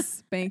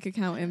 Yes. Bank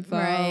account info.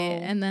 Right.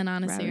 And then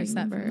honestly, you're Routing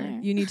set from number. there.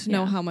 You need to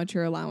know Yeah. how much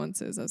your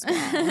allowance is as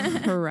well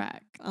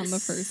Correct. on the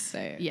first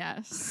date.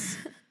 Yes.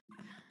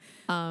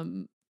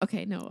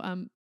 Okay. No.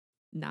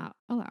 Not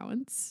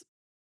allowance.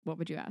 What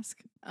would you ask?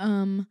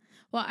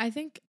 Well, I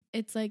think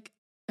it's like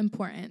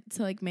important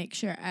to like make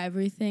sure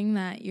everything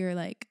that you're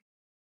like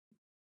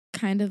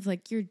kind of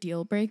like your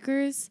deal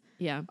breakers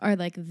Yeah. are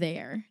like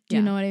there. Do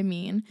you Yeah. know what I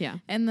mean? Yeah.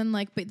 And then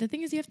like, but the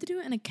thing is you have to do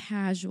it in a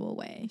casual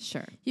way.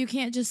 Sure. You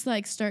can't just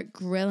like start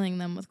grilling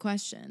them with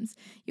questions.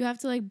 You have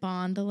to like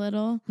bond a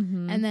little.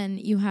 Mm-hmm. And then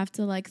you have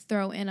to like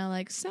throw in a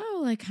like, so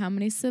like how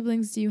many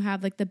siblings do you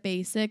have? Like the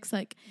basics.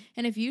 Like,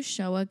 and if you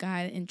show a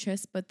guy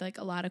interest but like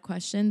a lot of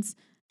questions,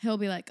 he'll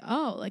be like,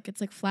 oh, like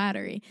it's like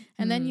flattery.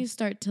 And then Mhm. you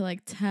start to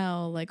like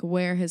tell like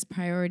where his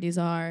priorities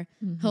are.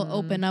 He'll Mhm.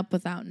 open up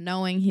without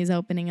knowing he's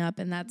opening up.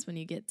 And that's when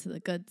you get to the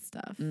good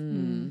stuff.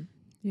 Mm.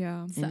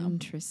 Yeah. So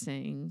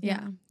Interesting.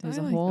 yeah. There's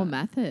I a like whole that.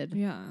 method.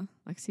 Yeah.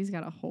 Lexi's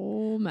got a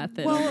whole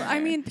method. Well, over I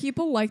there. mean,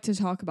 people like to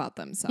talk about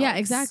themselves. Yeah,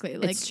 exactly.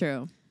 Like it's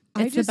true.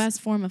 it's the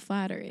best form of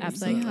flattery.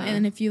 It's like, Absolutely.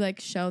 and if you like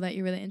show that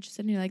you're really interested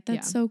and you're like,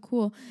 that's Yeah. so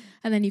cool.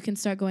 And then you can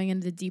start going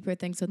into deeper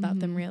things without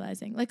them Mhm.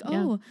 realizing. Like,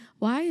 Yeah. oh,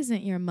 why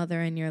isn't your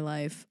mother in your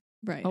life?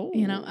 Right. Oh,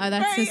 You know,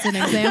 that's Right. just an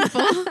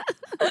example.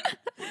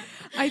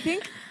 I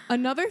think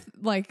another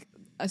like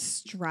a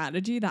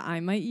strategy that I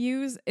might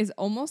use is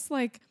almost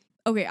like,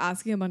 okay,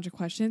 asking a bunch of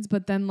questions,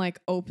 but then like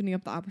opening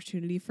up the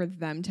opportunity for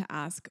them to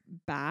ask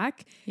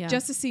back yeah.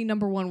 just to see,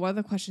 number one, what are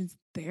the questions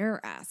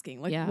they're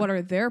asking? Like, Yeah. what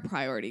are their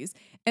priorities?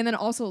 And then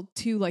also,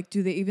 two, like,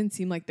 do they even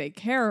seem like they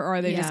care, or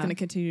are they just Yeah. going to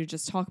continue to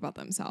just talk about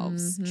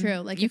themselves? Mhm. True.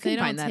 Like you if they can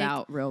don't find that take-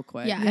 out real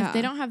quick. Yeah, Yeah. if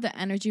they don't have the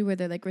energy where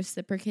they're like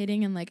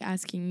reciprocating and like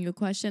asking you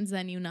questions,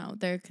 then you know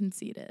they're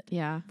conceited.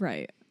 Yeah.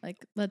 Right.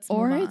 Like let's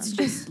Or move it's on.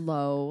 just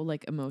low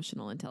like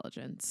emotional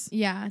intelligence.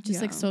 yeah, just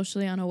like Yeah.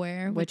 socially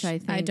unaware, Which I I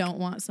think don't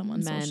want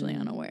someone socially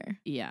men- unaware.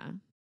 Yeah.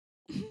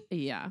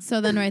 Yeah. So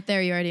then right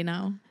there, you already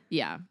know.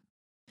 Yeah.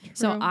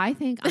 So True. I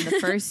think on the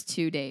first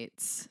 2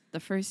 dates,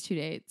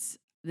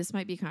 this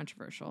might be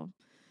controversial,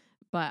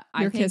 but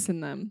I You're think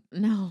kissing them.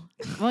 no.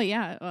 Well,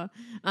 yeah.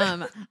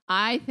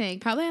 I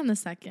think Probably on the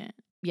second.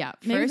 yeah,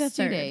 Maybe the first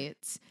 2 third.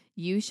 dates,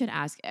 you should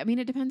ask. I mean,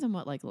 it depends on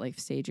what like life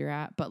stage you're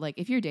at, but like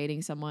if you're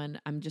dating someone,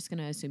 I'm just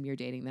gonna assume you're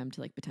dating them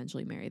to like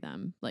potentially marry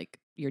them. Like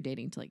you're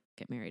dating to like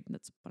get married.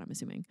 That's what I'm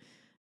assuming.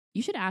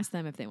 You should ask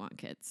them if they want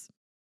kids.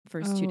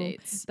 First 2 Oh,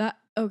 dates, That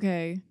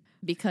okay.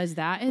 because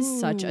that is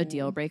such a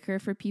deal Ooh. breaker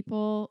for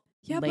people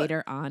Yeah, but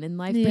later on in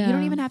life. But you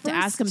don't Yeah. even have to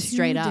ask them First 2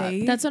 straight up.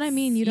 dates? That's what I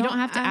mean. You don't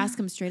have to ask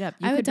them straight up.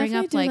 You I could would bring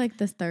definitely up do like, like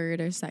the third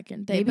or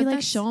second date. maybe but like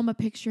that's- show them a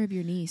picture of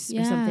your niece or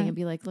Yeah. something and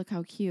be like, look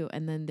how cute.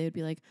 And then they'd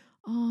be like,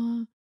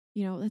 oh,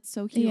 you know, that's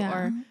so cute. Yeah.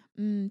 Or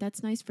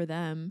that's nice for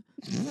them.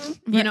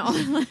 You know,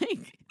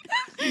 like,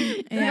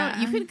 Yeah.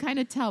 you can kind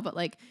of tell, but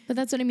like, But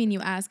that's what I mean. You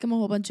ask them a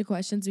whole bunch of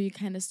questions where you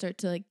kind of start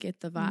to like get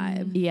the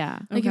vibe. yeah.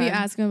 Like if you Okay.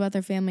 ask them about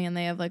their family and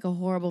they have like a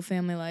horrible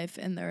family life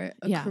and they're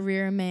a Yeah.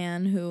 career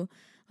man who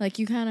like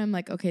you kind of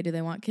like, okay, do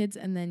they want kids?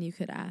 And then you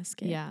could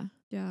ask it. Yeah.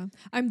 Yeah.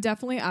 I'm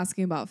definitely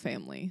asking about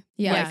family.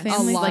 Yeah. Like, Like,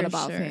 family a lot for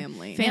about sure.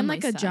 family. And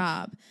like a stuff.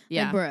 job.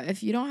 Yeah. Like, bro,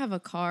 if you don't have a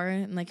car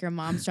and like your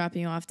mom's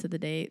dropping you off to the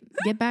date,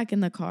 get back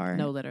in the car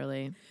No,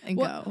 literally. and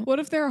What, go. what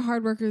if they're a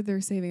hard worker?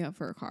 They're saving up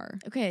for a car,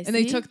 Okay. and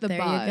they see? took the there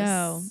bus. you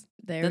go.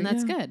 There Then we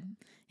that's go. good.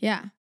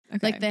 Yeah. Okay.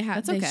 Like they have,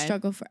 That's they okay.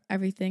 struggle for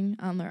everything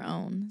on their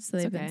own. So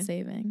they've okay. been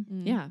saving.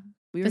 Mm. Yeah.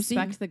 We But see-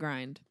 respect the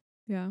grind.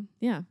 Yeah.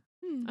 Yeah.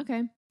 Hmm.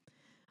 Okay.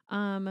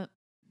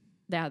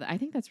 Yeah, I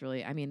think that's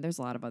really, I mean, there's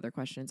a lot of other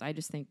questions. I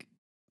just think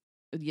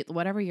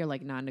whatever your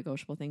like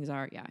non-negotiable things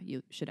are, yeah,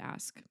 you should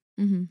ask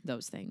Mm-hmm.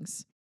 those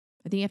things.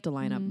 I think you have to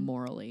line up Mhm.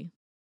 morally.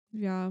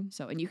 Yeah.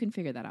 So, and you can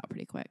figure that out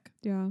pretty quick.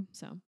 Yeah.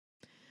 So,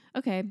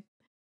 okay.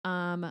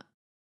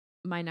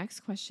 my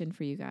next question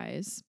for you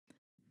guys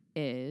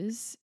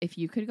is, if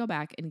you could go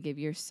back and give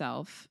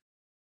yourself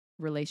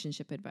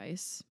relationship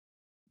advice,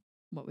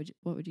 what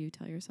would you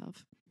tell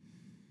yourself?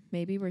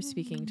 Maybe we're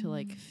speaking to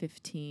like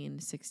 15,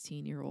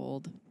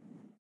 16-year-old,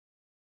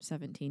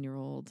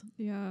 17-year-old.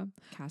 Yeah.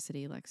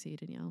 Cassidy, Lexi,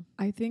 Danielle.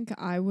 I think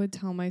I would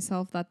tell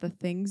myself that the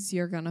things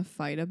you're going to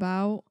fight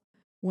about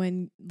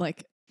when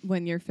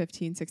you're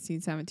 15, 16,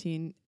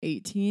 17,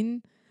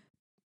 18,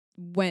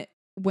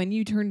 when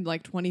you turn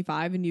like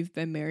 25 and you've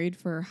been married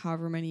for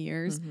however many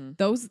years,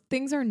 those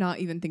things are not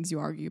even things you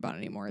argue about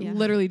anymore. It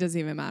literally doesn't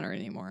even matter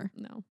anymore.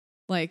 No.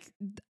 Like,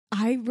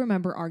 I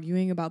remember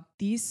arguing about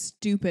the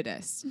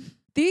stupidest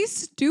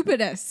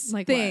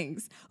like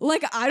things.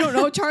 What? Like, I don't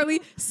know, Charlie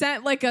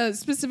sent like a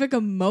specific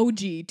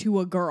emoji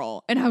to a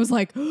girl, and I was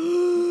like,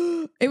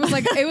 it was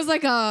like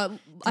a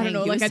I don't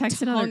know, like a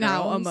tongue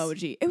out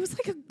emoji. It was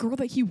like a girl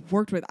that he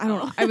worked with. I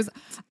don't know.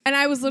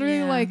 I was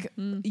literally like,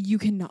 you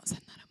cannot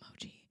send that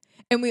emoji.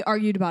 And we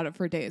argued about it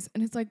for days.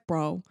 And it's like,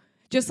 bro,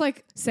 just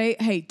like say,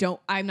 hey,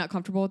 I'm not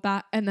comfortable with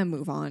that, and then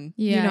move on.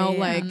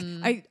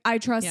 Like I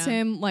trust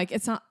him. Like,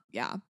 it's not.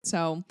 Yeah.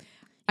 So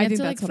I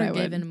think that's what I would.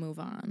 Forgive and move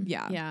on.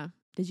 Yeah. Yeah.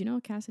 Did you know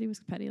Cassidy was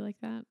petty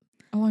like that?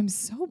 Oh, I'm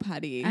so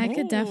petty. I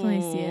could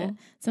definitely see it.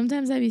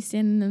 Sometimes I'd be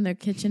standing in their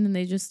kitchen and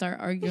they just start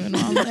arguing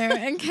all there.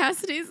 And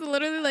Cassidy's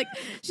literally like,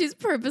 she's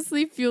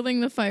purposely fueling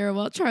the fire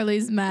while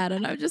Charlie's mad.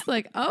 And I'm just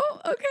like,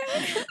 oh,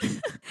 okay.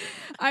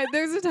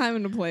 There's a time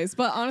and a place.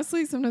 But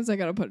honestly, sometimes I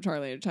got to put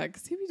Charlie in check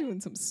because he be doing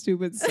some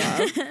stupid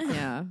stuff.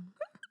 Yeah.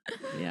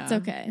 Yeah. It's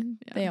okay.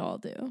 Yeah. They all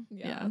do.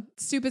 Yeah.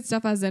 Stupid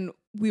stuff as in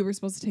we were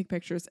supposed to take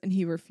pictures and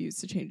he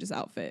refused to change his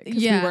outfit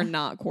because we were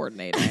not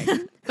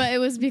coordinating. But it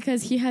was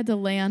because he had to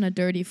lay on a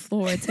dirty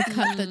floor to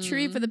cut the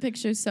tree for the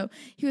pictures. So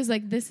he was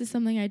like, this is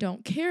something I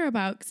don't care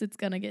about because it's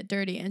going to get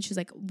dirty. And she's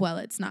like, well,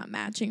 it's not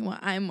matching what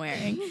I'm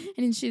wearing.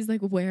 And she's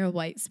like, wear a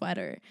white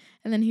sweater.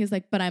 And then he was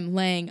like, but I'm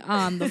laying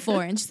on the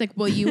floor. And she's like,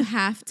 well, you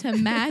have to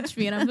match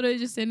me. And I'm literally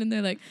just sitting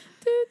there like,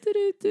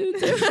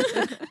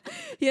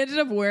 he ended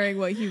up wearing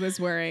what he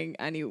was wearing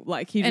and he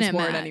just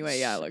wore it anyway.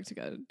 Yeah, it looked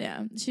good.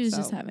 Yeah, she was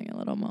just having a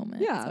little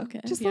moment. Yeah, it's okay.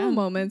 Just little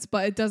moments,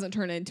 but it doesn't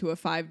turn into a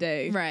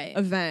 5-day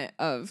event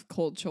of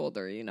cold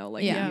shoulder,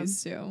 like it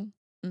used to.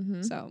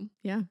 So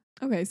yeah.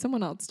 Okay,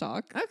 someone else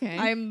talk. Okay,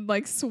 I'm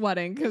like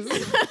sweating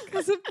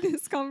because of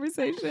this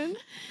conversation.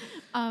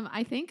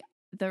 I think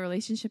the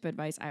relationship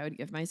advice I would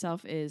give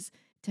myself is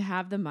to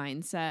have the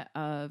mindset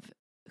of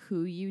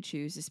who you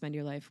choose to spend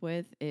your life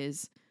with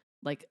is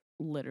like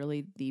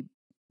literally the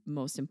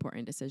most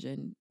important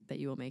decision that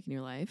you will make in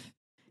your life,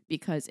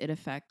 because it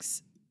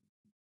affects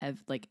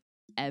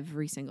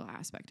every single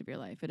aspect of your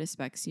life. It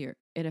affects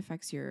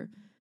your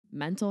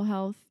mental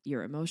health,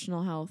 your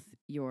emotional health,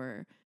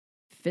 your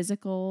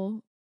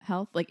physical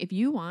health. Like, if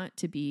you want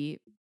to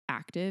be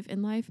active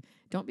in life,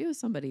 don't be with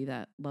somebody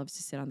that loves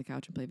to sit on the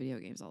couch and play video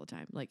games all the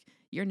time. Like,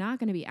 you're not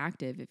going to be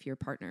active if your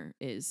partner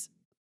is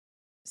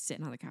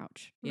sitting on the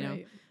couch, you know?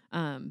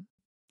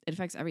 It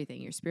affects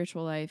everything, your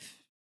spiritual life,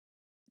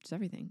 just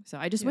everything. So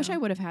I just wish I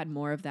would have had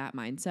more of that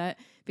mindset,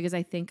 because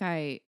I think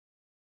I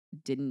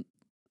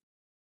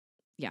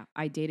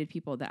dated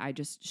people that I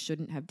just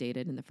shouldn't have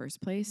dated in the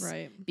first place.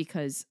 Right.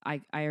 Because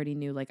I already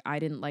knew, like, I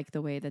didn't like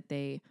the way that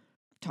they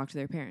talked to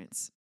their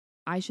parents.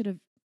 I should have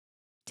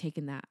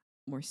taken that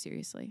more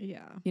seriously.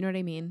 Yeah. You know what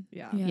I mean?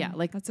 Yeah. Yeah.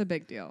 Like, that's a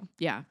big deal.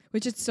 Yeah.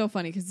 Which is so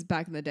funny because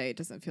back in the day, it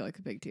doesn't feel like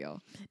a big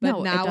deal.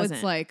 But now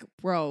it's like,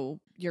 bro,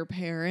 your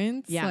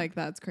parents, like,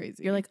 that's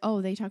crazy. You're like,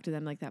 oh, they talk to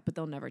them like that, but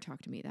they'll never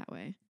talk to me that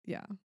way.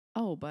 Yeah.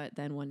 Oh, but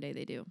then one day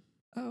they do.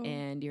 Oh.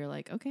 And you're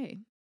like, okay,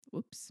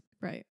 whoops.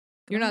 Right.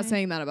 You're not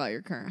saying that about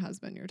your current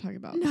husband. You're talking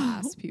about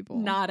past people.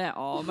 Not at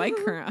all. My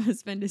current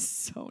husband is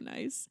so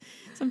nice.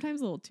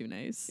 Sometimes a little too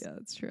nice. Yeah,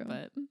 that's true.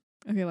 But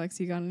okay,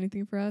 Lexi, you got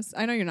anything for us?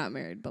 I know you're not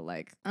married, but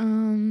like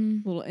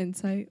little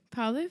insight.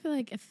 Probably for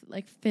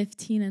like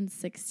 15 and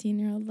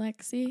 16-year-old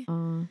Lexi.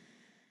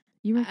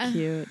 You were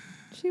cute.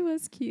 She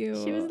was cute.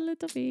 She was a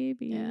little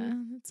baby. Yeah,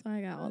 that's why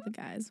I got all the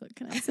guys. What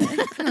can I say?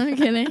 I'm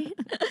kidding.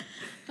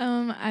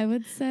 I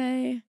would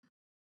say,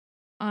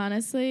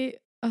 honestly,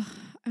 I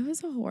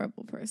was a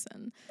horrible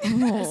person.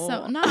 Oh.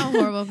 So not a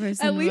horrible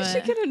person. At least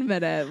you can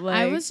admit it. Like,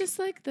 I was just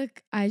like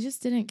I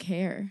just didn't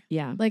care.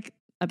 Yeah. Like,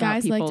 about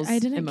guys, like, people's I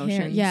didn't emotions.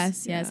 care.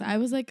 Yes. I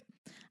was like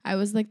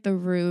the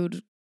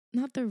rude,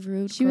 not the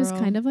rude. She was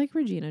kind of like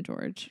Regina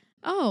George.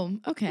 Oh,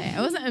 okay.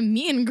 I wasn't a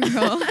mean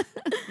girl.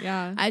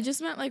 Yeah. I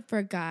just meant like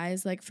for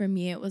guys, like for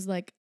me, it was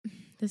like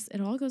this. It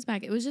all goes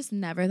back. It was just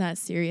never that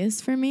serious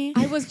for me.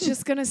 I was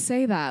just gonna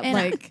say that. And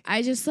like,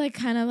 I just like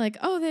kind of like,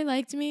 oh, they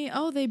liked me.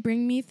 Oh, they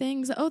bring me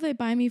things. Oh, they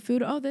buy me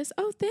food. Oh, this.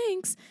 Oh,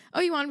 thanks. Oh,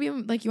 you want to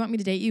be like, you want me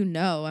to date you?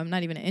 No, I'm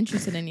not even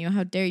interested in you.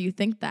 How dare you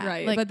think that?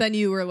 Right. Like, but then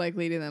you were like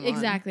leading them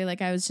exactly.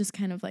 Like, I was just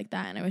kind of like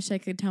that. And I wish I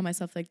could tell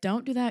myself, like,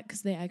 don't do that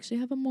because they actually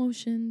have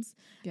emotions.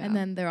 Yeah. And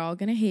then they're all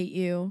going to hate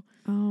you.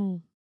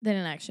 Oh. They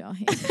didn't actually all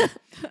hate you.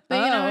 But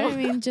you know what I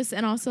mean? Just,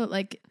 and also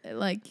like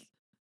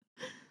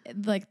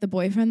like the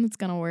boyfriend that's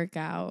gonna work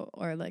out,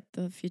 or like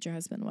the future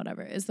husband,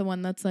 whatever, is the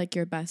one that's like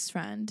your best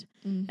friend.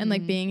 And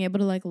like being able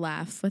to like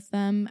laugh with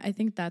them, I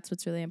think that's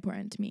what's really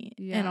important to me.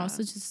 And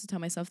also just to tell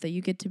myself that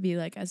you get to be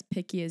like as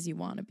picky as you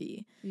want to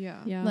be.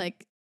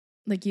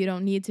 Like you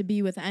don't need to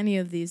be with any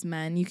of these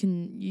men. You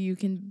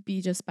can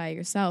be just by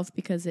yourself,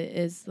 because it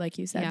is, like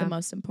you said, the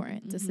most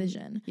important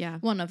decision.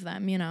 One of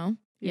them, you know.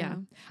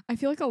 I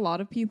feel like a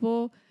lot of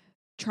people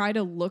try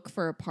to look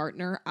for a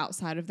partner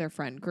outside of their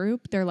friend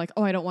group. They're like,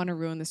 oh, I don't want to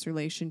ruin this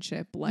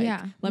relationship. Like,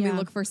 let me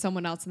look for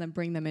someone else and then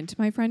bring them into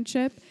my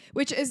friendship,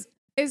 which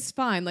is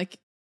fine. Like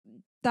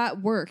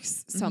that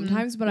works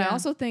sometimes. But I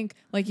also think,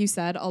 like you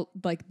said,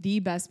 like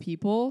the best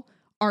people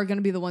are going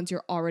to be the ones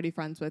you're already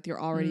friends with,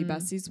 you're already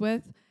besties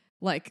with.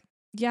 Like,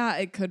 yeah,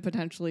 it could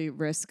potentially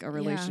risk a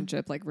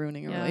relationship, like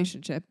ruining a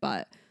relationship.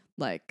 But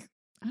like,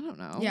 I don't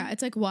know. Yeah,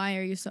 it's like, why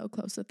are you so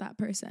close with that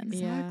person?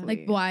 Exactly.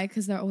 Like, why?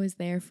 Because they're always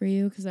there for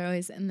you. Because they're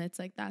always, and it's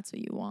like, that's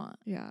what you want.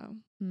 Yeah.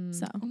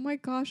 So. Oh my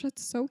gosh,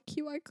 that's so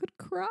cute. I could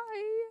cry.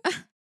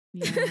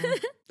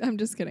 I'm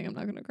just kidding. I'm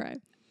not going to cry.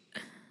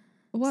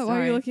 What? Why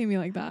are you looking at me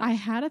like that? I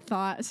had a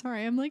thought.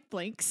 Sorry, I'm like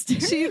blank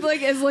staring. She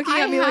like is looking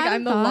at me like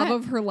I'm the love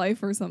of her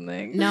life or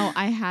something. No,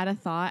 I had a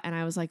thought and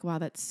I was like, wow,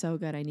 that's so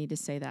good. I need to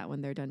say that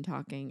when they're done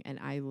talking. And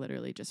I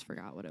literally just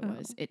forgot what it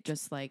was. It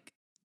just like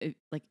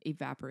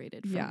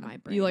evaporated from my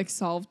brain. You like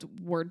solved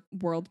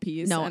world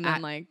peace. No, and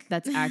then like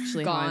that's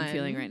actually how I'm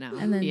feeling right now.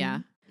 And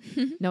then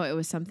no, it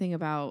was something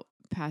about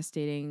past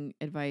dating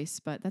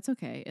advice, but that's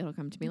okay. It'll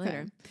come to me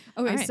later.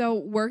 Okay, so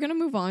we're gonna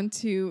move on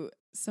to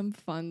some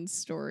fun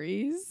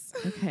stories.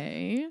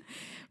 Okay.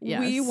 Yes.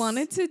 We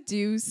wanted to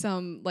do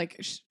some like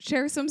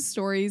share some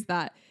stories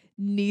that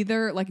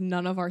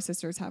none of our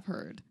sisters have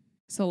heard.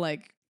 So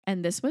like,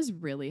 and this was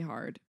really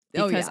hard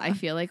because I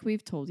feel like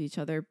we've told each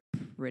other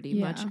pretty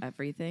much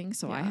everything.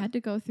 So I had to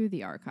go through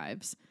the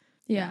archives.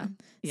 Yeah.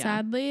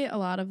 Sadly, a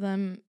lot of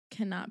them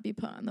cannot be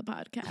put on the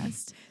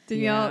podcast.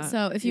 Danielle,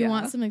 so if you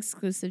want some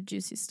exclusive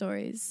juicy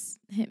stories,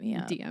 hit me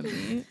up. DM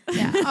me.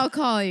 I'll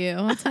call you.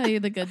 I'll tell you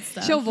the good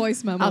stuff. She'll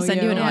voice memo. I'll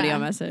send you an audio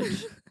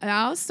message.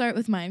 I'll start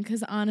with mine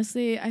because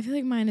honestly, I feel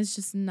like mine is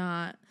just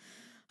not.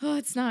 Oh,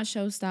 it's not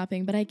show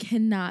stopping, but I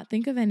cannot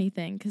think of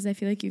anything because I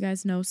feel like you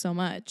guys know so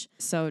much.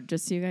 So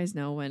just so you guys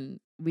know,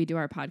 when we do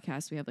our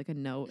podcast, we have like a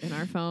note in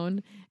our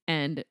phone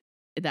and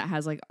that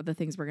has like the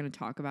things we're going to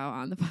talk about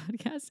on the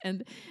podcast.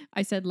 And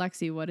I said,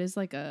 Lexi, what is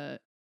like a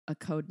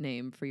code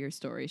name for your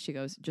story? She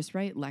goes, just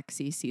write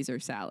Lexi Caesar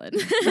salad.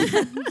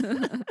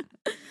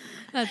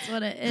 That's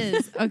what it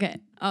is. Okay,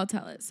 I'll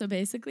tell it. So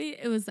basically,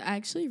 it was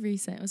actually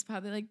recent. It was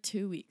probably like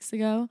 2 weeks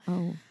ago.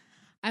 Oh.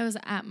 I was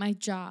at my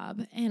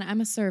job and I'm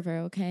a server,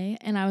 okay?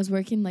 And I was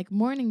working like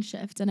morning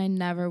shift, and I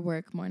never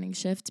work morning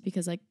shift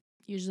because like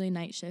usually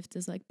night shift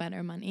is like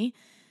better money.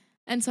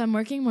 And so I'm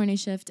working morning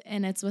shift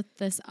and it's with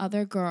this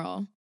other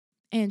girl,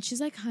 and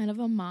she's like kind of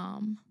a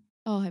mom.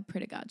 Oh, I pray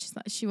to God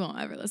she won't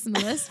ever listen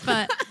to this,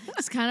 but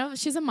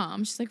she's a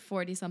mom. She's like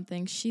 40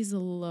 something. She's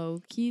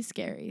low key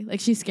scary. Like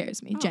she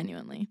scares me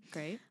genuinely.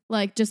 Great.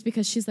 Like just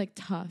because she's like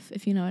tough,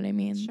 if you know what I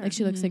mean. Sure. Like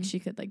she looks like she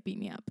could like beat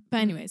me up.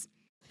 But anyways,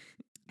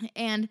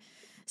 and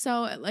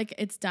so like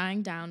it's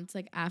dying down. It's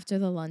like after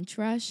the lunch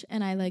rush,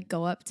 and I like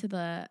go up to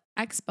the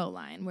expo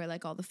line where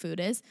like all the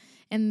food is,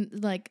 and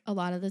like a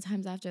lot of the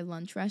times after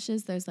lunch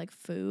rushes, there's like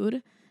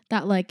food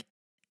that like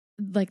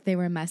they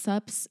were mess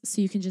ups,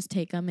 so you can just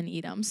take them and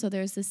eat them. So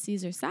there's this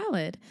Caesar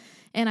salad,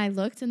 and I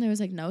looked and there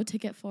was like no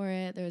ticket for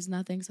it. There was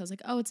nothing. So I was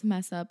like, oh, it's a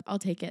mess up. I'll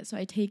take it. So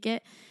I take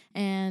it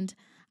and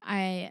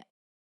I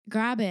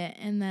grab it,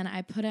 and then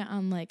I put it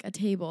on like a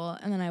table,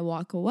 and then I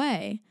walk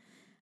away.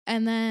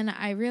 And then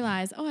I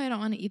realized, oh, I don't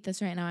want to eat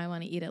this right now. I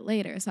want to eat it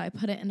later. So I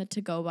put it in a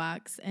to-go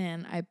box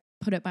and I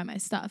put it by my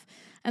stuff.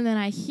 And then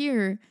I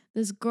hear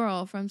this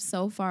girl from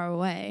so far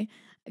away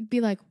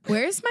be like,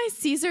 where's my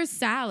Caesar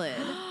salad?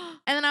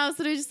 And then I was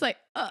literally just like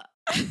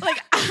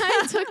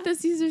I took the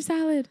Caesar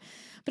salad,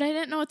 but I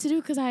didn't know what to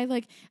do because I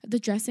like the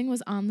dressing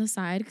was on the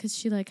side because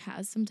she like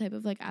has some type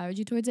of like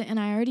allergy towards it, and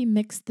I already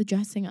mixed the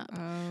dressing up.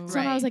 So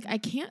I was like, I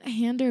can't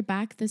hand her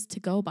back this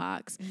to-go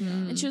box.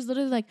 And she was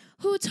literally like,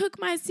 who took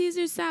my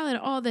Caesar salad?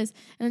 All this.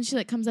 And then she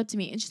like comes up to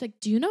me and she's like,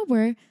 do you know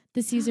where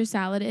the Caesar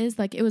salad is?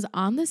 Like it was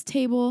on this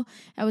table.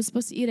 I was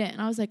supposed to eat it.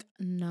 And I was like,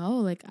 no,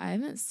 like I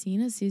haven't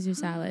seen a Caesar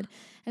salad.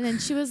 And then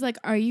she was like,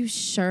 are you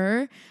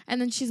sure?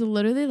 And then she's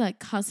literally like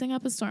cussing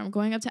up a storm,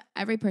 going up to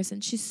every person.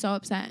 She's so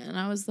upset. And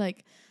I was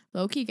like,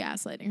 low-key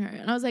gaslighting her.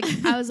 And I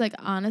was like,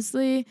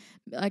 honestly,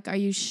 like, are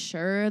you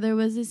sure there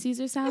was a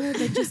Caesar salad?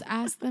 Like, just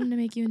ask them to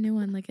make you a new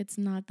one. Like, it's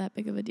not that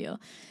big of a deal.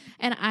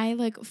 And I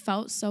like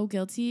felt so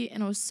guilty,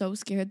 and I was so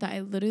scared that I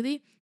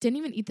literally didn't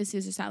even eat the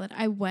Caesar salad.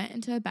 I went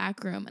into a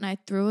back room and I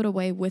threw it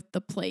away with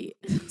the plate.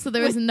 So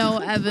there was no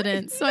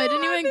evidence. So I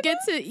didn't even get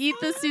to eat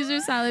the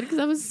Caesar salad because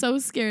I was so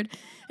scared.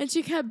 And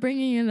she kept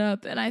bringing it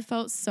up, and I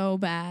felt so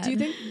bad. Do you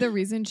think the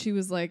reason she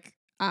was like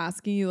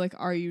asking you like,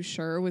 are you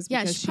sure, was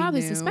because she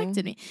probably knew?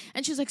 suspected me?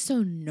 And she was like,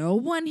 so no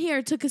one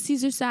here took a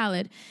Caesar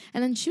salad?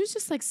 And then she was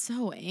just like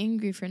so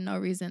angry for no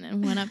reason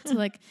and went up to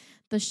like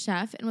the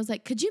chef and was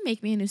like, could you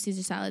make me a new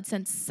Caesar salad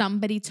since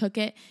somebody took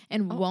it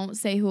and won't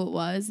say who it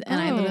was? And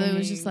I literally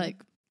was just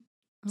like,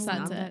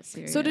 that's it.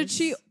 Serious. So did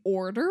she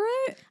order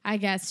it? I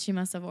guess she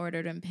must have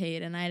ordered and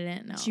paid and I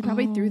didn't know. She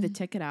probably threw the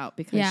ticket out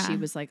because Yeah. she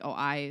was like, oh,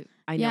 I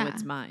know Yeah.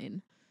 it's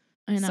mine.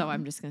 I know. So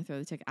I'm just going to throw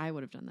the ticket. I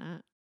would have done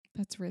that.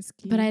 That's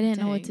risky. But I didn't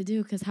know what Dang. to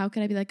do because how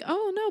could I be like,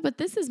 oh no, but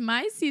this is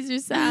my Caesar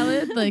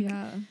salad? Like,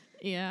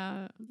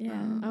 Yeah.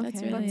 that's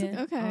okay. really That's it.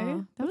 okay.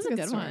 That That's was a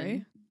good story.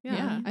 one.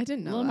 Yeah. I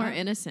didn't know A little more that.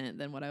 innocent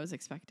than what I was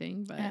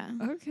expecting, but Yeah,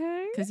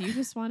 Okay. because you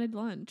just wanted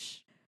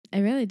lunch. I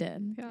really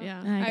did.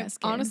 Yeah. And I got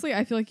scared. Honestly,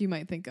 I feel like you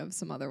might think of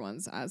some other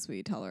ones as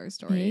we tell our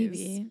stories.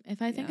 Maybe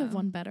if I think of Yeah.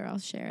 one better, I'll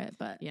share it.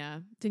 But Yeah.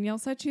 Danielle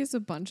said she has a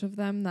bunch of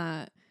them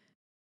that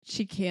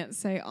she can't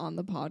say on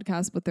the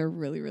podcast, but they're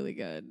really, really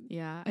good.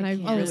 Yeah. And I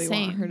can't. really want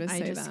same. her to I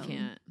say just them.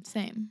 can't.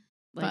 same.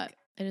 Like,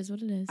 But it is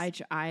what it is. I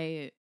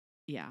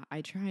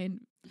try and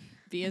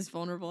be as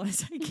vulnerable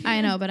as I can. I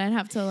know, but I'd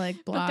have to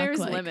like block. But there's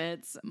like,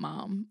 limits.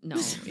 Mom. No.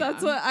 That's yeah.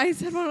 what I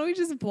said. Why don't we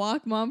just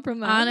block Mom from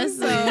the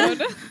Honestly.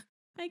 episode?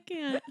 I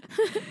can't.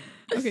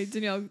 Okay,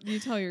 Danielle, you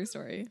tell your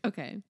story.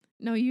 Okay.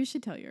 No, you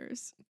should tell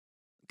yours.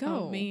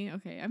 Go. Oh, me.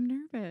 Okay. I'm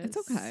nervous. It's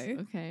okay.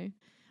 Okay.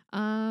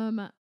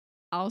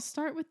 I'll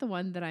start with the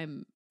one that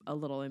I'm a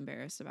little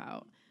embarrassed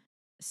about.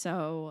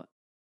 So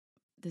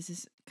this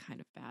is kind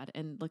of bad.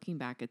 And looking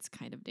back, it's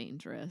kind of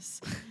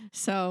dangerous.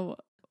 So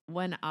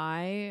when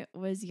I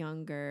was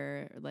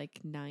younger, like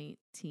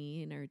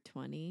 19 or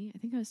 20, I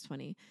think I was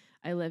 20,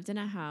 I lived in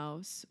a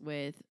house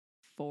with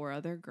 4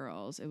 other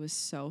girls. It was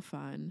so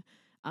fun.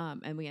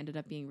 And we ended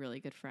up being really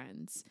good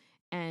friends.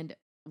 And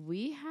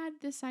we had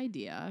this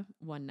idea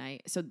one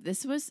night. So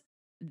this was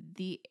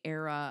the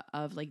era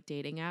of like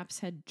dating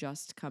apps had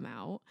just come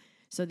out.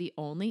 So the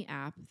only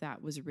app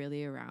that was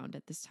really around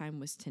at this time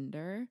was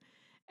Tinder.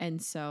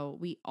 And so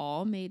we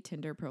all made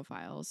Tinder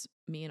profiles,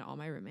 me and all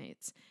my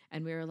roommates.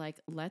 And we were like,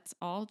 let's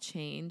all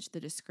change the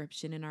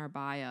description in our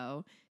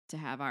bio to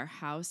have our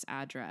house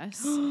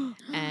address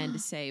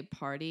and say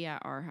party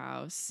at our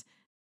house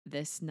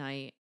this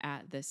night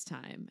at this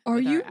time. Are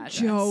with our you address.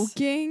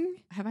 joking?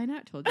 Have I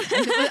not told you?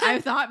 I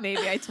thought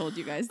maybe I told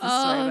you guys this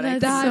story, but I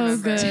that's can't so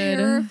remember. good.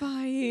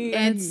 Terrifying.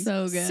 It's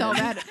so good. So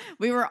bad.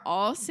 We were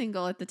all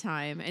single at the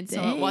time, and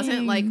so it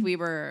wasn't like Dang. we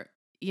were,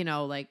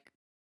 like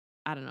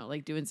I don't know,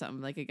 like doing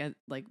something like again,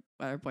 like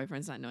our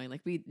boyfriends not knowing.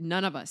 Like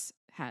none of us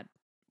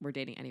were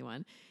dating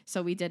anyone,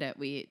 so we did it.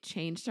 We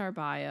changed our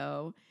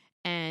bio,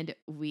 and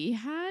we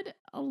had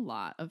a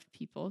lot of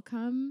people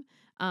come.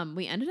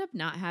 We ended up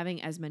not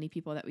having as many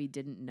people that we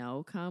didn't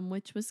know come,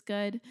 which was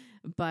good,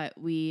 but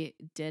we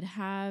did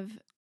have.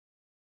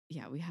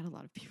 Yeah, we had a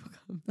lot of people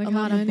come. Like a how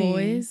lot of many?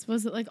 boys.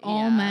 Was it like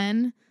all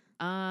Yeah.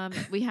 men?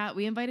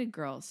 We invited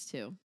girls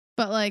too.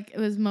 But like it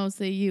was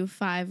mostly you,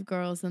 5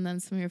 girls, and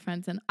then some of your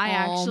friends, and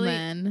I all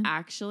men.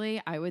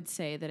 actually, I would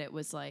say that it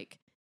was like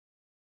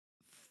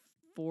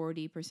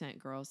 40%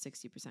 girls,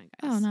 60% guys.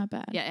 Oh, not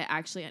bad. Yeah, it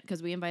actually,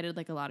 because we invited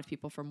like a lot of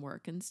people from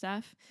work and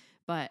stuff.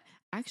 But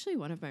actually,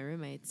 one of my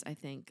roommates, I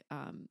think,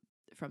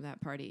 from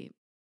that party,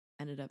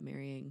 ended up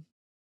marrying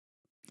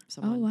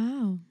someone. Oh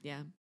wow.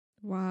 Yeah,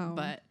 Wow.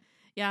 but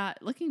yeah,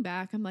 looking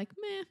back, I'm like,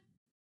 meh,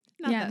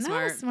 not yeah, that not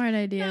smart. a smart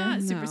idea.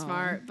 Not super No.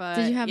 smart, but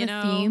Did you have a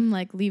know, theme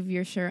like leave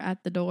your shirt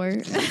at the door?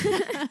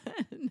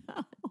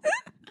 No.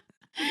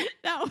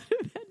 That would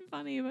have been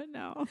funny, but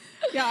no.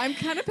 yeah, I'm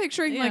kind of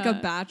picturing like a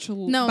Yeah.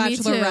 No, me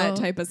bachelorette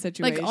too. type of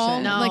situation. Like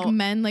all No. like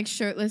men like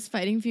shirtless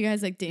fighting for you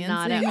guys like dancing.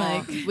 Not at all.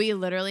 like We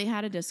literally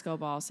had a disco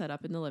ball set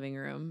up in the living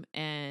room,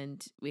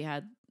 and we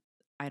had,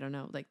 I don't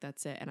know, like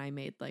that's it. And I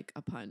made like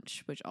a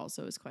punch, which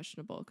also is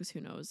questionable because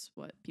who knows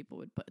what people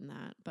would put in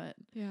that. But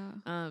yeah.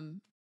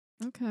 um,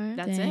 Okay.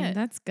 that's dang, it.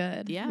 That's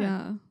good. Yeah.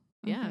 Yeah.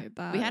 Yeah. Okay,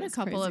 that We had a is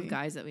couple crazy. of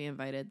guys that we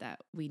invited that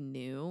we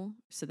knew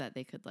so that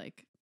they could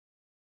like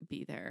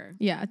be there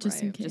Yeah,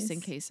 just in Right, case. just in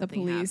case The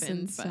something police happened.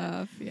 and but-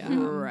 stuff. Yeah.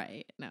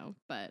 Right. No,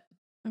 but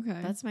Okay.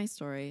 that's my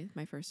story,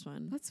 my first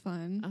one. That's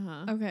fun.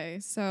 Uh-huh. Okay,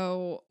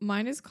 so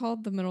mine is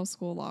called the middle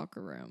school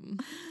locker room.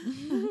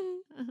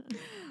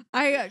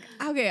 I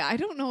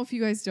don't know if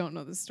you guys don't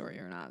know this story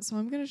or not, so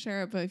I'm gonna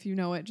share it. But if you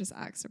know it, just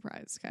act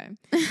surprised, okay?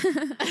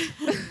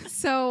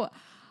 So,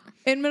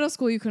 in middle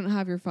school, you couldn't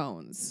have your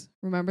phones.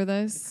 Remember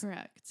this?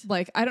 Correct.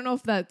 Like, I don't know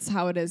if that's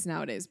how it is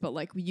nowadays, but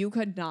like, you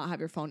could not have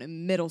your phone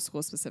in middle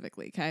school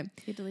specifically. Okay. You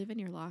had to leave in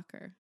your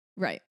locker.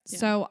 Right. Yeah.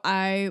 So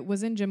I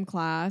was in gym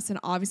class, and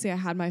obviously I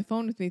had my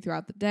phone with me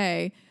throughout the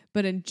day.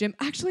 But in gym,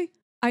 actually,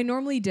 I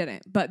normally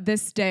didn't. But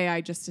this day,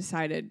 I just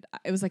decided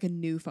it was like a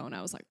new phone.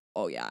 I was like,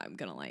 oh yeah, I'm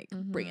gonna like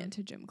bring it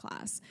to gym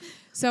class.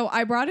 So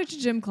I brought it to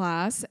gym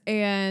class,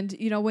 and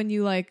you know when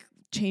you like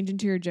change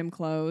into your gym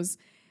clothes,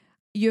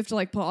 you have to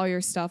like put all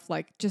your stuff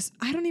like just.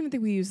 I don't even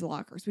think we use the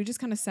lockers. We just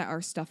kind of set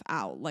our stuff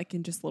out like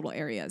in just little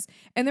areas,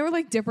 and there were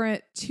like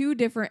two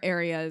different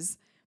areas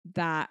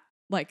that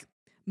like.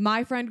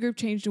 My friend group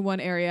changed in one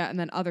area, and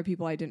then other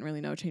people I didn't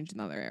really know changed in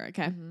another area.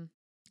 Okay. Mm-hmm.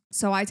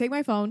 So I take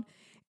my phone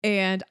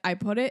and I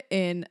put it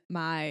in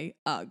my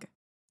UGG.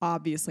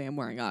 Obviously, I'm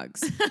wearing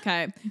Uggs.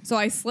 Okay. So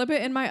I slip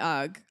it in my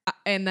UGG,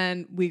 and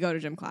then we go to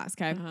gym class.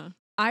 Okay. Uh-huh.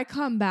 I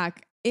come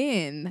back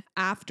in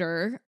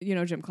after,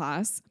 gym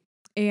class,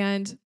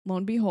 and lo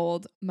and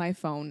behold, my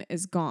phone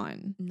is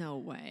gone. No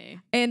way.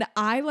 And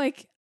I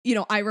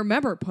I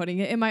remember putting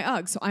it in my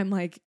Ugg. So I'm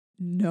like,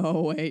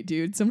 no way,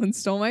 dude, someone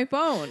stole my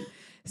phone.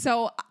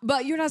 So,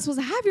 but you're not supposed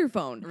to have your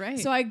phone. Right.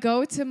 So I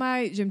go to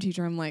my gym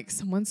teacher. I'm like,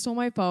 someone stole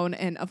my phone.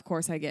 And of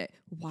course I get,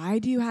 why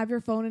do you have your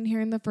phone in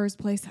here in the first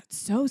place? That's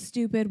so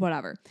stupid,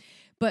 whatever.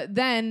 But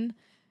then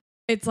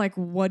it's like,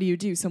 what do you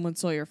do? Someone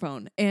stole your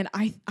phone. And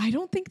I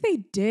don't think they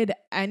did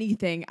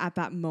anything at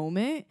that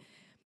moment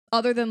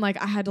other than I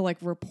had to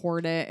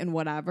report it and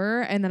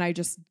whatever. And then I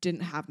just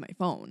didn't have my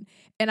phone.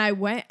 And I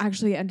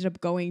ended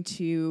up going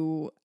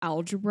to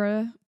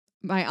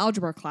my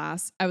algebra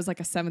class. I was a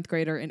 7th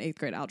grader in 8th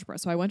grade algebra.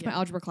 So I went to my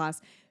algebra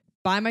class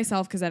by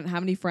myself because I didn't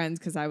have any friends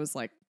because I was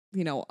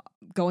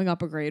going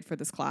up a grade for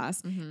this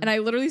class. Mm-hmm. And I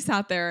literally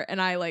sat there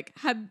and I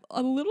had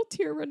a little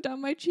tear run down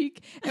my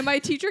cheek. And my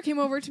teacher came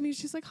over to me.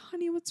 She's like,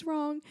 honey, what's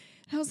wrong?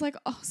 And I was like,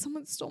 oh,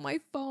 someone stole my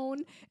phone.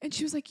 And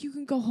she was like, you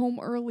can go home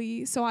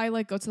early. So I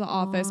go to the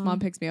office. Mom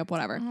picks me up,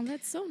 whatever. Oh,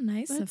 that's so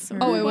nice of her.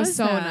 Oh, it was was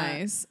so that?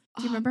 nice.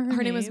 Do you remember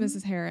her name was name?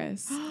 Mrs.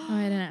 Harris. Oh,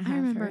 I didn't have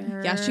remember her.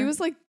 her. Yeah, she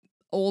was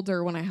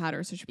older when I had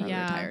her, so she probably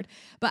retired.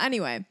 But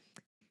anyway,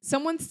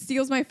 someone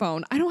steals my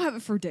phone. I don't have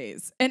it for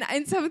days. And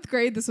in 7th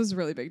grade, this was a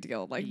really big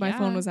deal. My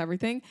phone was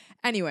everything.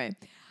 Anyway,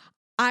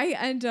 I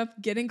end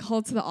up getting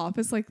called to the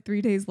office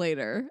 3 days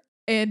later,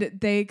 and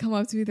they come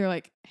up to me. They're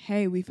like,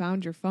 hey, we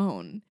found your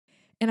phone.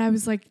 And I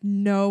was like,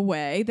 no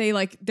way. They're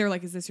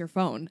like, is this your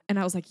phone? And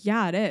I was like,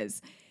 yeah, it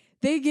is.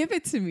 They give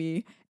it to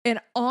me. And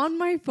on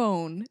my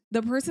phone,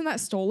 the person that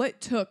stole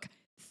it took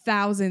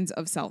thousands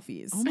of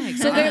selfies. Oh my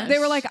So gosh. they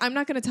were like, I'm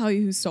not going to tell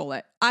you who stole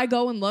it. I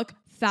go and look,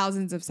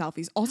 thousands of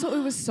selfies. Also,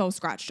 it was so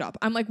scratched up.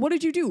 I'm like, what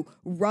did you do?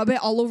 Rub it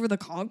all over the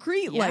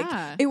concrete?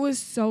 Yeah. It was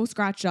so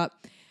scratched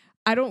up.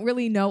 I don't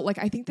really know.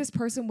 I think this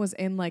person was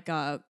in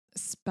a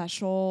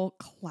special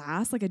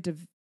class,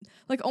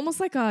 almost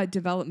like a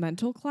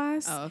developmental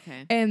class. Oh,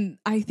 okay. And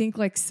I think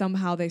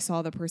somehow they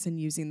saw the person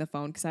using the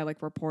phone because I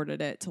reported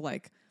it to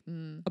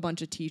a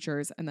bunch of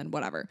teachers and then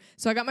whatever.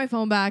 So I got my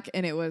phone back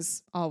and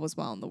all was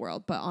well in the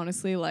world. But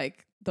honestly,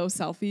 those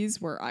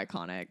selfies were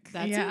iconic.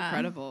 That's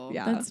incredible.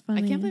 Yeah. That's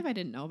funny. I can't believe I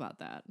didn't know about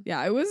that.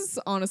 Yeah, it was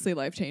honestly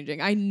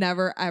life-changing. I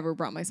never ever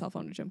brought my cell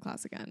phone to gym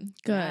class again.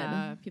 Good.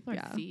 Yeah, people are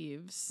Yeah.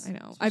 thieves. I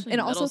know. Especially And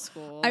middle also,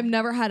 school. I've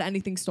never had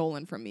anything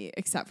stolen from me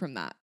except from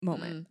that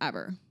moment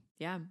ever.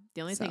 Yeah.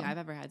 The only thing So. I've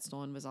ever had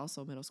stolen was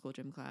also middle school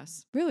gym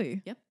class.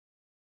 Really? Yep.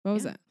 What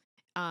was Yeah.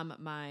 it?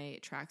 My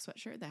track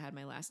sweatshirt that had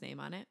my last name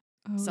on it.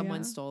 Oh, Someone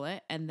yeah. stole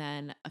it. And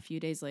then a few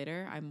days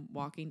later, I'm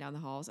walking down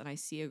the halls and I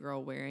see a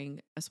girl wearing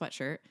a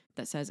sweatshirt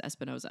that says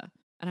Espinoza.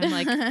 And I'm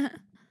like,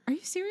 are you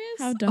serious?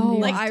 How dumb Oh, do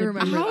you have I to be?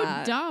 remember How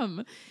that.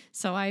 dumb.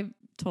 So I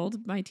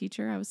told my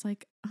teacher, I was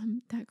like,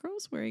 that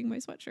girl's wearing my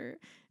sweatshirt.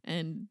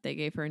 And they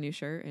gave her a new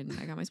shirt and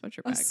I got my sweatshirt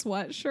A back.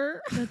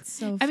 sweatshirt? That's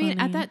so I funny. mean,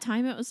 at that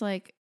time, it was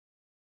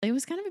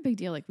kind of a big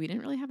deal. We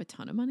didn't really have a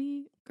ton of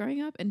money growing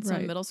up. And so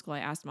in Right. middle school, I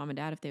asked mom and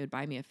dad if they would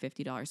buy me a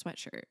 $50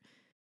 sweatshirt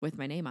with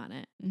my name on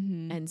it.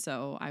 Mm-hmm. And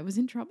so I was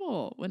in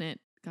trouble when it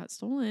got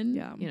stolen.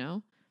 Yeah.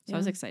 So I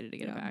was Yeah. excited to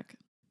get it Yeah. back.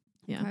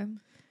 Yeah. Okay.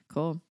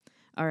 Cool.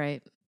 All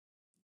right.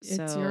 It's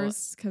So-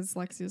 yours because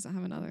Lexi doesn't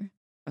have another.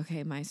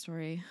 Okay, my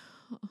story.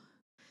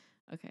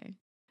 Okay.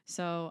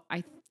 So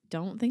I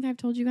don't think I've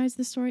told you guys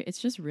this story. It's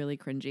just really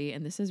cringy.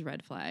 And this is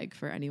red flag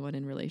for anyone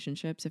in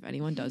relationships. If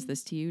anyone does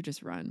this to you,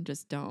 just run.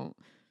 Just don't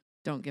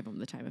give them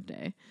the time of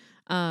day.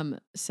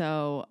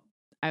 So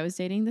I was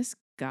dating this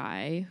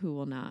guy who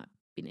will not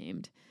be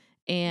named.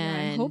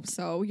 And I hope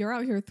so. You're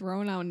out here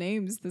throwing out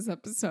names this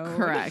episode.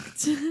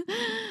 correct. He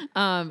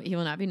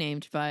will not be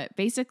named, but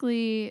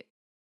basically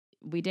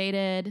we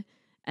dated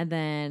and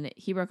then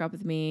he broke up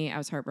with me. I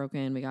was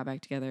heartbroken. We got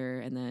back together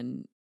and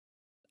then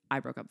I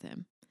broke up with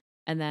him.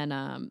 And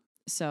then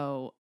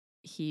so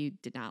he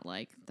did not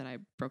like that I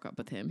broke up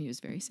with him. He was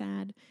very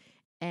sad.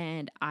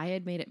 And I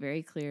had made it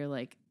very clear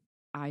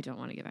I don't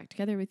want to get back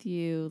together with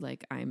you.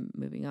 I'm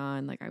moving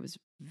on. I was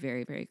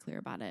very, very clear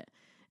about it.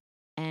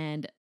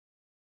 And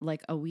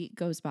a week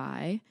goes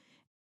by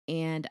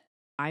and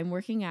I'm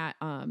working at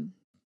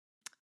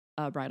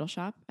a bridal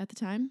shop at the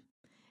time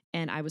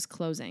and I was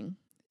closing.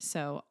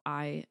 So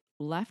I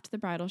left the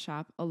bridal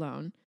shop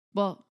alone.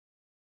 Well,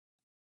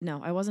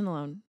 no, I wasn't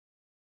alone.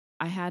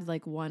 I had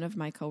one of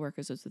my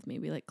coworkers was with me.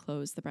 We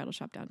closed the bridal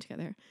shop down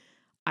together.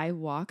 I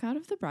walk out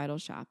of the bridal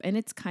shop and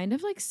it's kind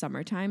of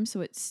summertime,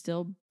 so it's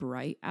still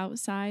bright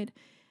outside.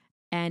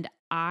 And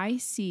I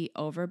see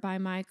over by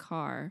my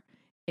car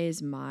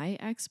is my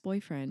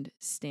ex-boyfriend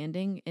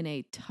standing in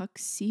a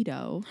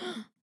tuxedo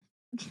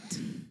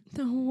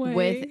No way.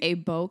 with a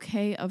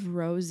bouquet of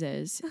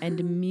roses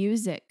and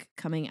music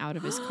coming out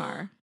of his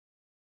car.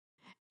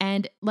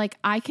 And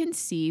I can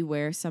see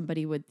where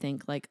somebody would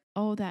think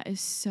oh, that is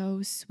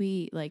so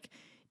sweet.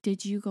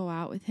 Did you go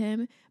out with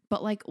him?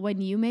 But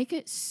when you make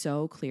it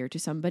so clear to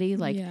somebody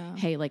Yeah.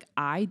 hey,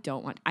 I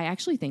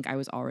actually think I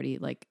was already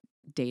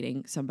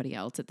dating somebody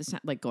else at this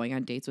time, going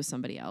on dates with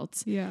somebody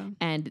else. Yeah.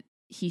 And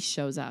he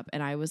shows up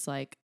and I was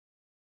like,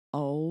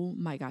 oh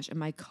my gosh. And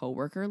my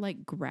coworker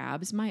like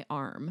grabs my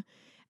arm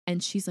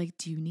and she's like,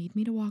 do you need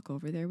me to walk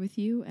over there with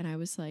you? And I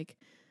was like,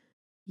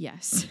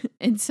 yes.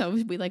 And so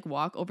we like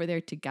walk over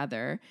there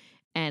together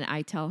and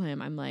I tell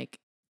him, I'm like,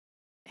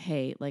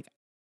 hey, like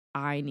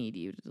I need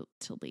you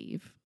to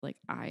leave. Like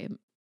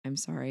I'm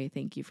sorry.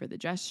 Thank you for the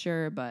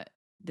gesture, but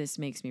this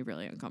makes me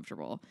really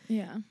uncomfortable.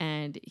 Yeah.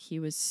 And he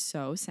was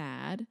so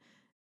sad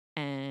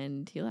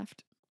and he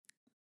left.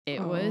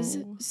 It was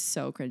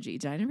so cringy.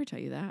 Did I never tell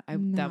you that?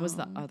 That was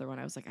the No. other one.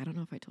 I was like, I don't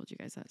know if I told you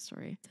guys that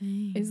story.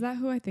 Dang. Is that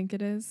who I think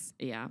it is?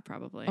 Yeah,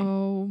 probably.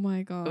 Oh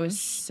my gosh. It was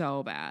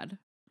so bad.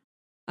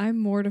 I'm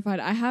mortified.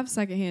 I have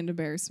secondhand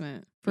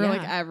embarrassment for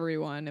like Yeah.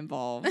 everyone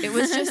involved. It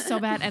was just so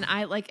bad. And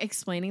I like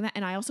explaining that.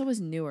 And I also was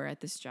newer at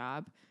this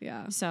job.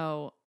 Yeah.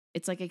 So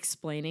it's like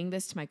explaining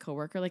this to my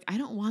coworker. Like, I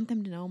don't want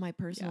them to know my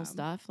personal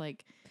stuff.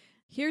 Like,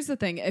 Here's the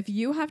thing. If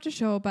you have to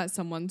show up at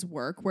someone's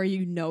work where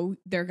you know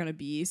they're going to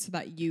be so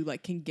that you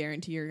like can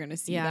guarantee you're going to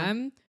see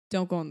them,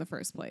 don't go in the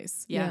first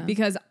place. Yeah.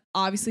 Because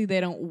obviously they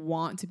don't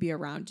want to be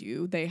around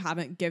you. They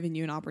haven't given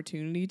you an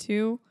opportunity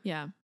to.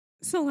 yeah.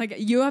 So like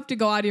you have to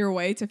go out of your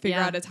way to figure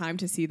out a time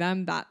to see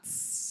them.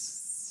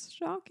 That's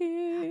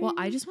shocking. Well,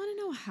 I just want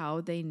to know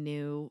how they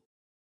knew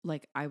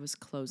like I was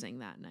closing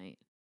that night.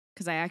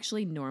 Because I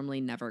actually normally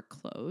never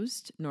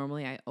closed.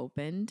 Normally I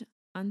opened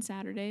on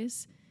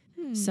Saturdays.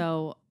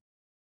 So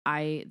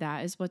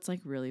that is what's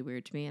like really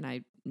weird to me. And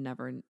I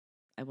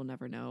will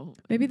never know.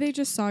 Maybe they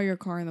just saw your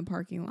car in the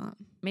parking lot.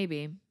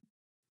 Maybe.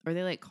 Or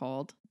they like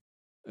called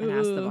and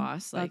asked the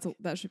boss. Like,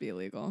 that should be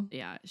illegal.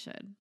 yeah, it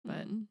should.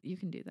 But Mm. you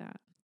can do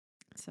that.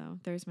 So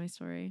there's my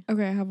story.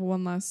 Okay, I have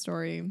one last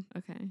story.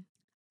 Okay.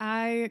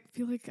 I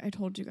feel like I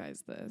told you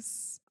guys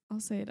this. I'll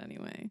say it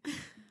anyway.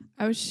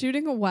 I was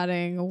shooting a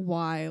wedding a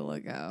while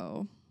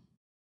ago.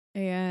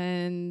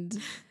 And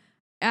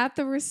at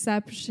the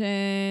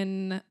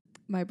reception,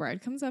 my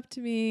bride comes up to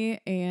me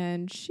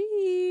and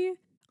she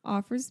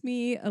offers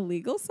me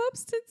illegal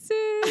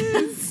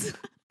substances.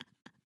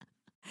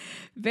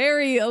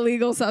 Very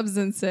illegal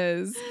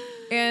substances.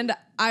 And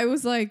I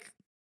was like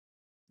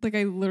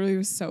I literally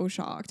was so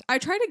shocked. I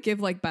try to give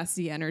like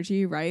bestie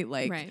energy, right?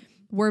 Like Right.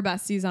 we're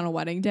besties on a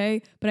wedding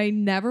day, but I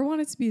never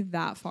want it to be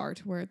that far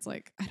to where it's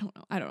like, I don't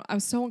know. I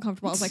was so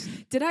uncomfortable. I was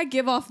like, did I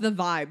give off the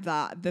vibe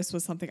that this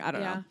was something? I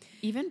don't know.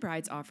 Even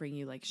brides offering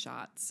you like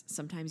shots.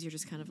 Sometimes you're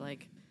just kind of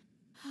like,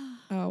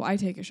 Oh, I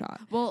take a shot.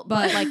 well,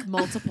 but like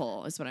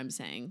multiple is what I'm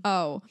saying.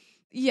 Oh,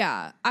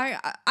 yeah.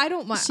 I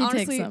don't mind. She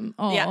Honestly, takes them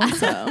all. yeah.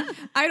 So.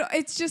 I don't,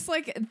 it's just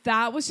like,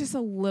 that was just a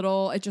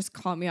little, it just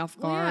caught me off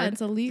Well, guard. yeah,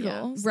 it's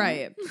illegal. so-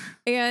 Right.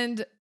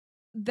 And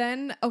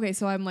then, okay,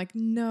 so I'm like,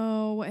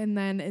 no. And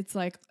then it's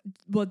like,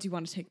 well, do you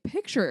want to take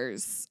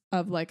pictures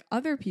of like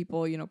other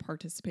people,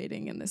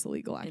 participating in this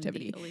illegal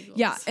activity?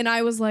 Yeah. And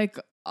I was like,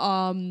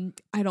 I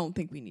don't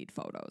think we need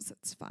photos.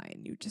 It's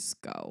fine. You just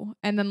go.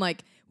 And then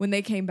like when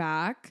they came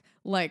back,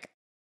 like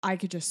I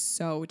could just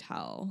so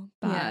tell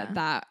that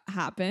that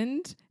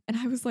happened. And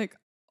I was like,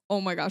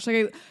 oh my gosh.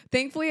 Like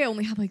thankfully I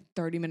only had like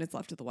 30 minutes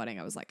left of the wedding.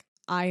 I was like,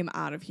 I am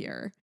out of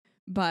here.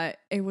 But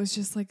it was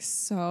just like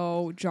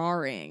so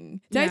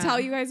jarring. Did I tell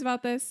you guys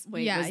about this?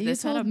 Wait, Yeah, was you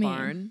this at a told me.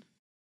 barn?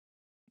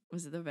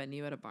 Was it the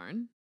venue at a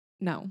barn?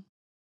 No.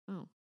 Oh.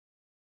 Okay.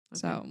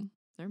 So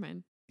Never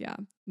mind. yeah,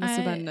 must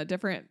have I- been a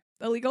different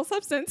illegal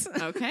substance.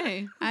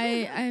 Okay.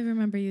 I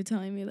remember you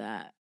telling me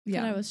that.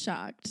 Yeah. But I was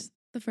shocked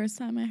the first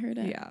time I heard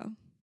it. Yeah.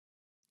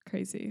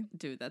 Crazy.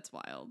 Dude, that's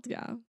wild.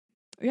 Yeah.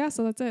 Yeah,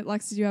 so that's it.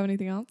 Lex, did you have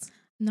anything else?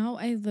 No,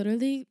 I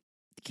literally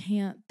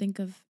can't think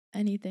of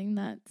anything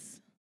that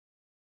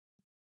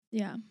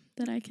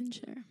I can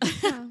share.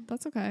 Yeah,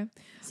 that's okay.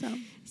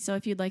 So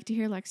if you'd like to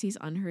hear Lexi's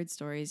unheard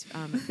stories,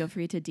 feel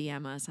free to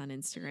DM us on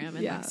Instagram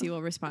and Yeah. Lexi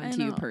will respond I to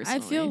you know.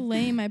 personally. I feel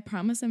lame. I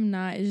promise I'm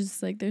not. It's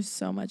just like there's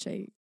so much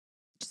I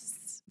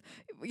just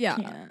Yeah.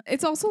 can't.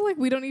 It's also like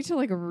we don't need to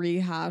like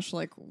rehash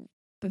like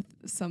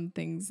some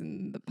things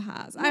in the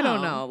past. I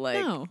don't know. Like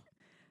no.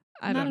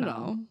 I not don't at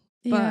know. all.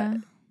 Yeah.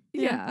 But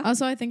yeah.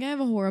 Also, I think I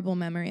have a horrible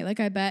memory. Like,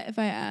 I bet if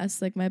I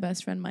asked, like, my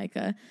best friend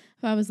Micah,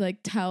 if I was like,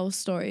 tell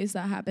stories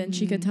that happened,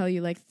 she could tell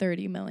you like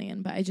 30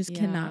 million, but I just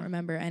cannot Yeah.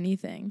 remember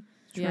anything.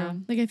 Yeah.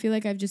 Like, I feel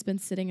like I've just been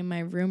sitting in my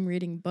room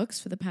reading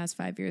books for the past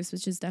 5 years,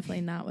 which is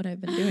definitely not what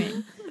I've been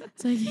doing.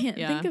 So I can't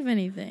Yeah. think of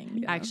anything.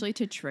 Yeah. Actually,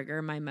 to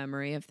trigger my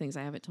memory of things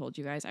I haven't told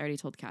you guys, I already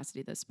told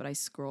Cassidy this, but I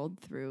scrolled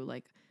through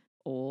like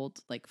old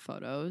like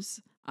photos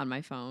on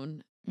my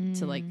phone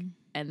to like,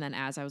 and then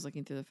as I was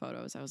looking through the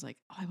photos, I was like,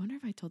 oh, I wonder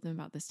if I told them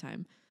about this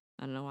time.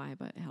 I don't know why,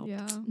 but it helped.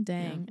 Yeah.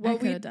 Dang. I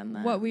could have done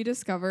that. What we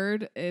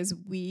discovered is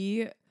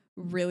we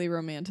really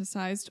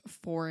romanticized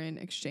foreign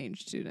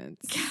exchange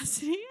students.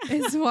 Cassidy.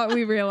 Is what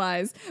we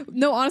realized.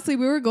 No, honestly,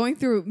 we were going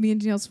through me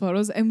and Danielle's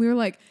photos and we were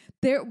like,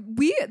 there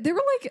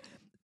were like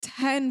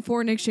 10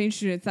 foreign exchange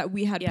students that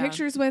we had Yeah.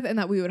 pictures with and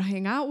that we would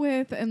hang out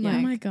with and Oh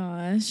like my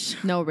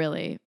gosh. No,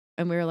 really.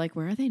 And we were like,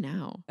 where are they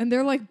now? and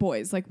they're like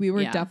boys. Like we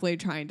were Yeah. definitely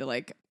trying to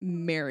like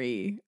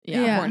marry Yeah.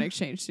 a Yeah. foreign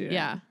exchange student.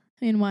 Yeah,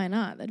 I mean, why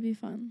not? That'd be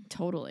fun.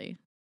 totally.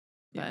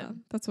 Yeah. But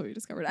That's what we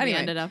discovered. we Anyway.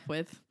 ended up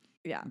with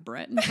Yeah.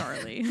 Brett and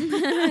Charlie.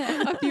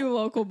 A few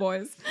local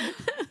boys.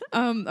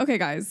 Okay,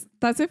 guys,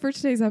 that's it for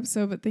today's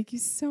episode, but thank you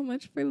so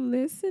much for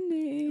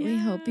listening. We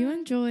hope you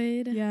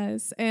enjoyed.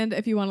 Yes. And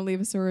if you want to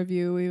leave us a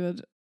review, we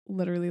would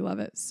literally love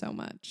it so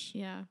much.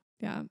 Yeah.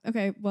 Yeah.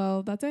 Okay.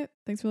 Well, that's it.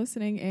 Thanks for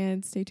listening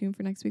and stay tuned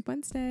for next week,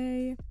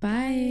 Wednesday.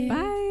 Bye.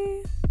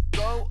 Bye.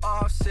 Go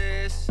off,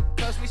 sis,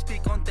 cause we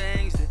speak on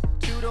things that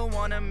you don't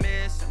wanna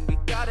miss. And we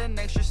got an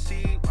extra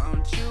seat, why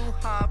don't you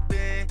hop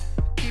in?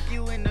 Keep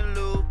you in the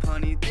loop,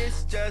 honey,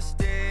 this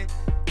just in.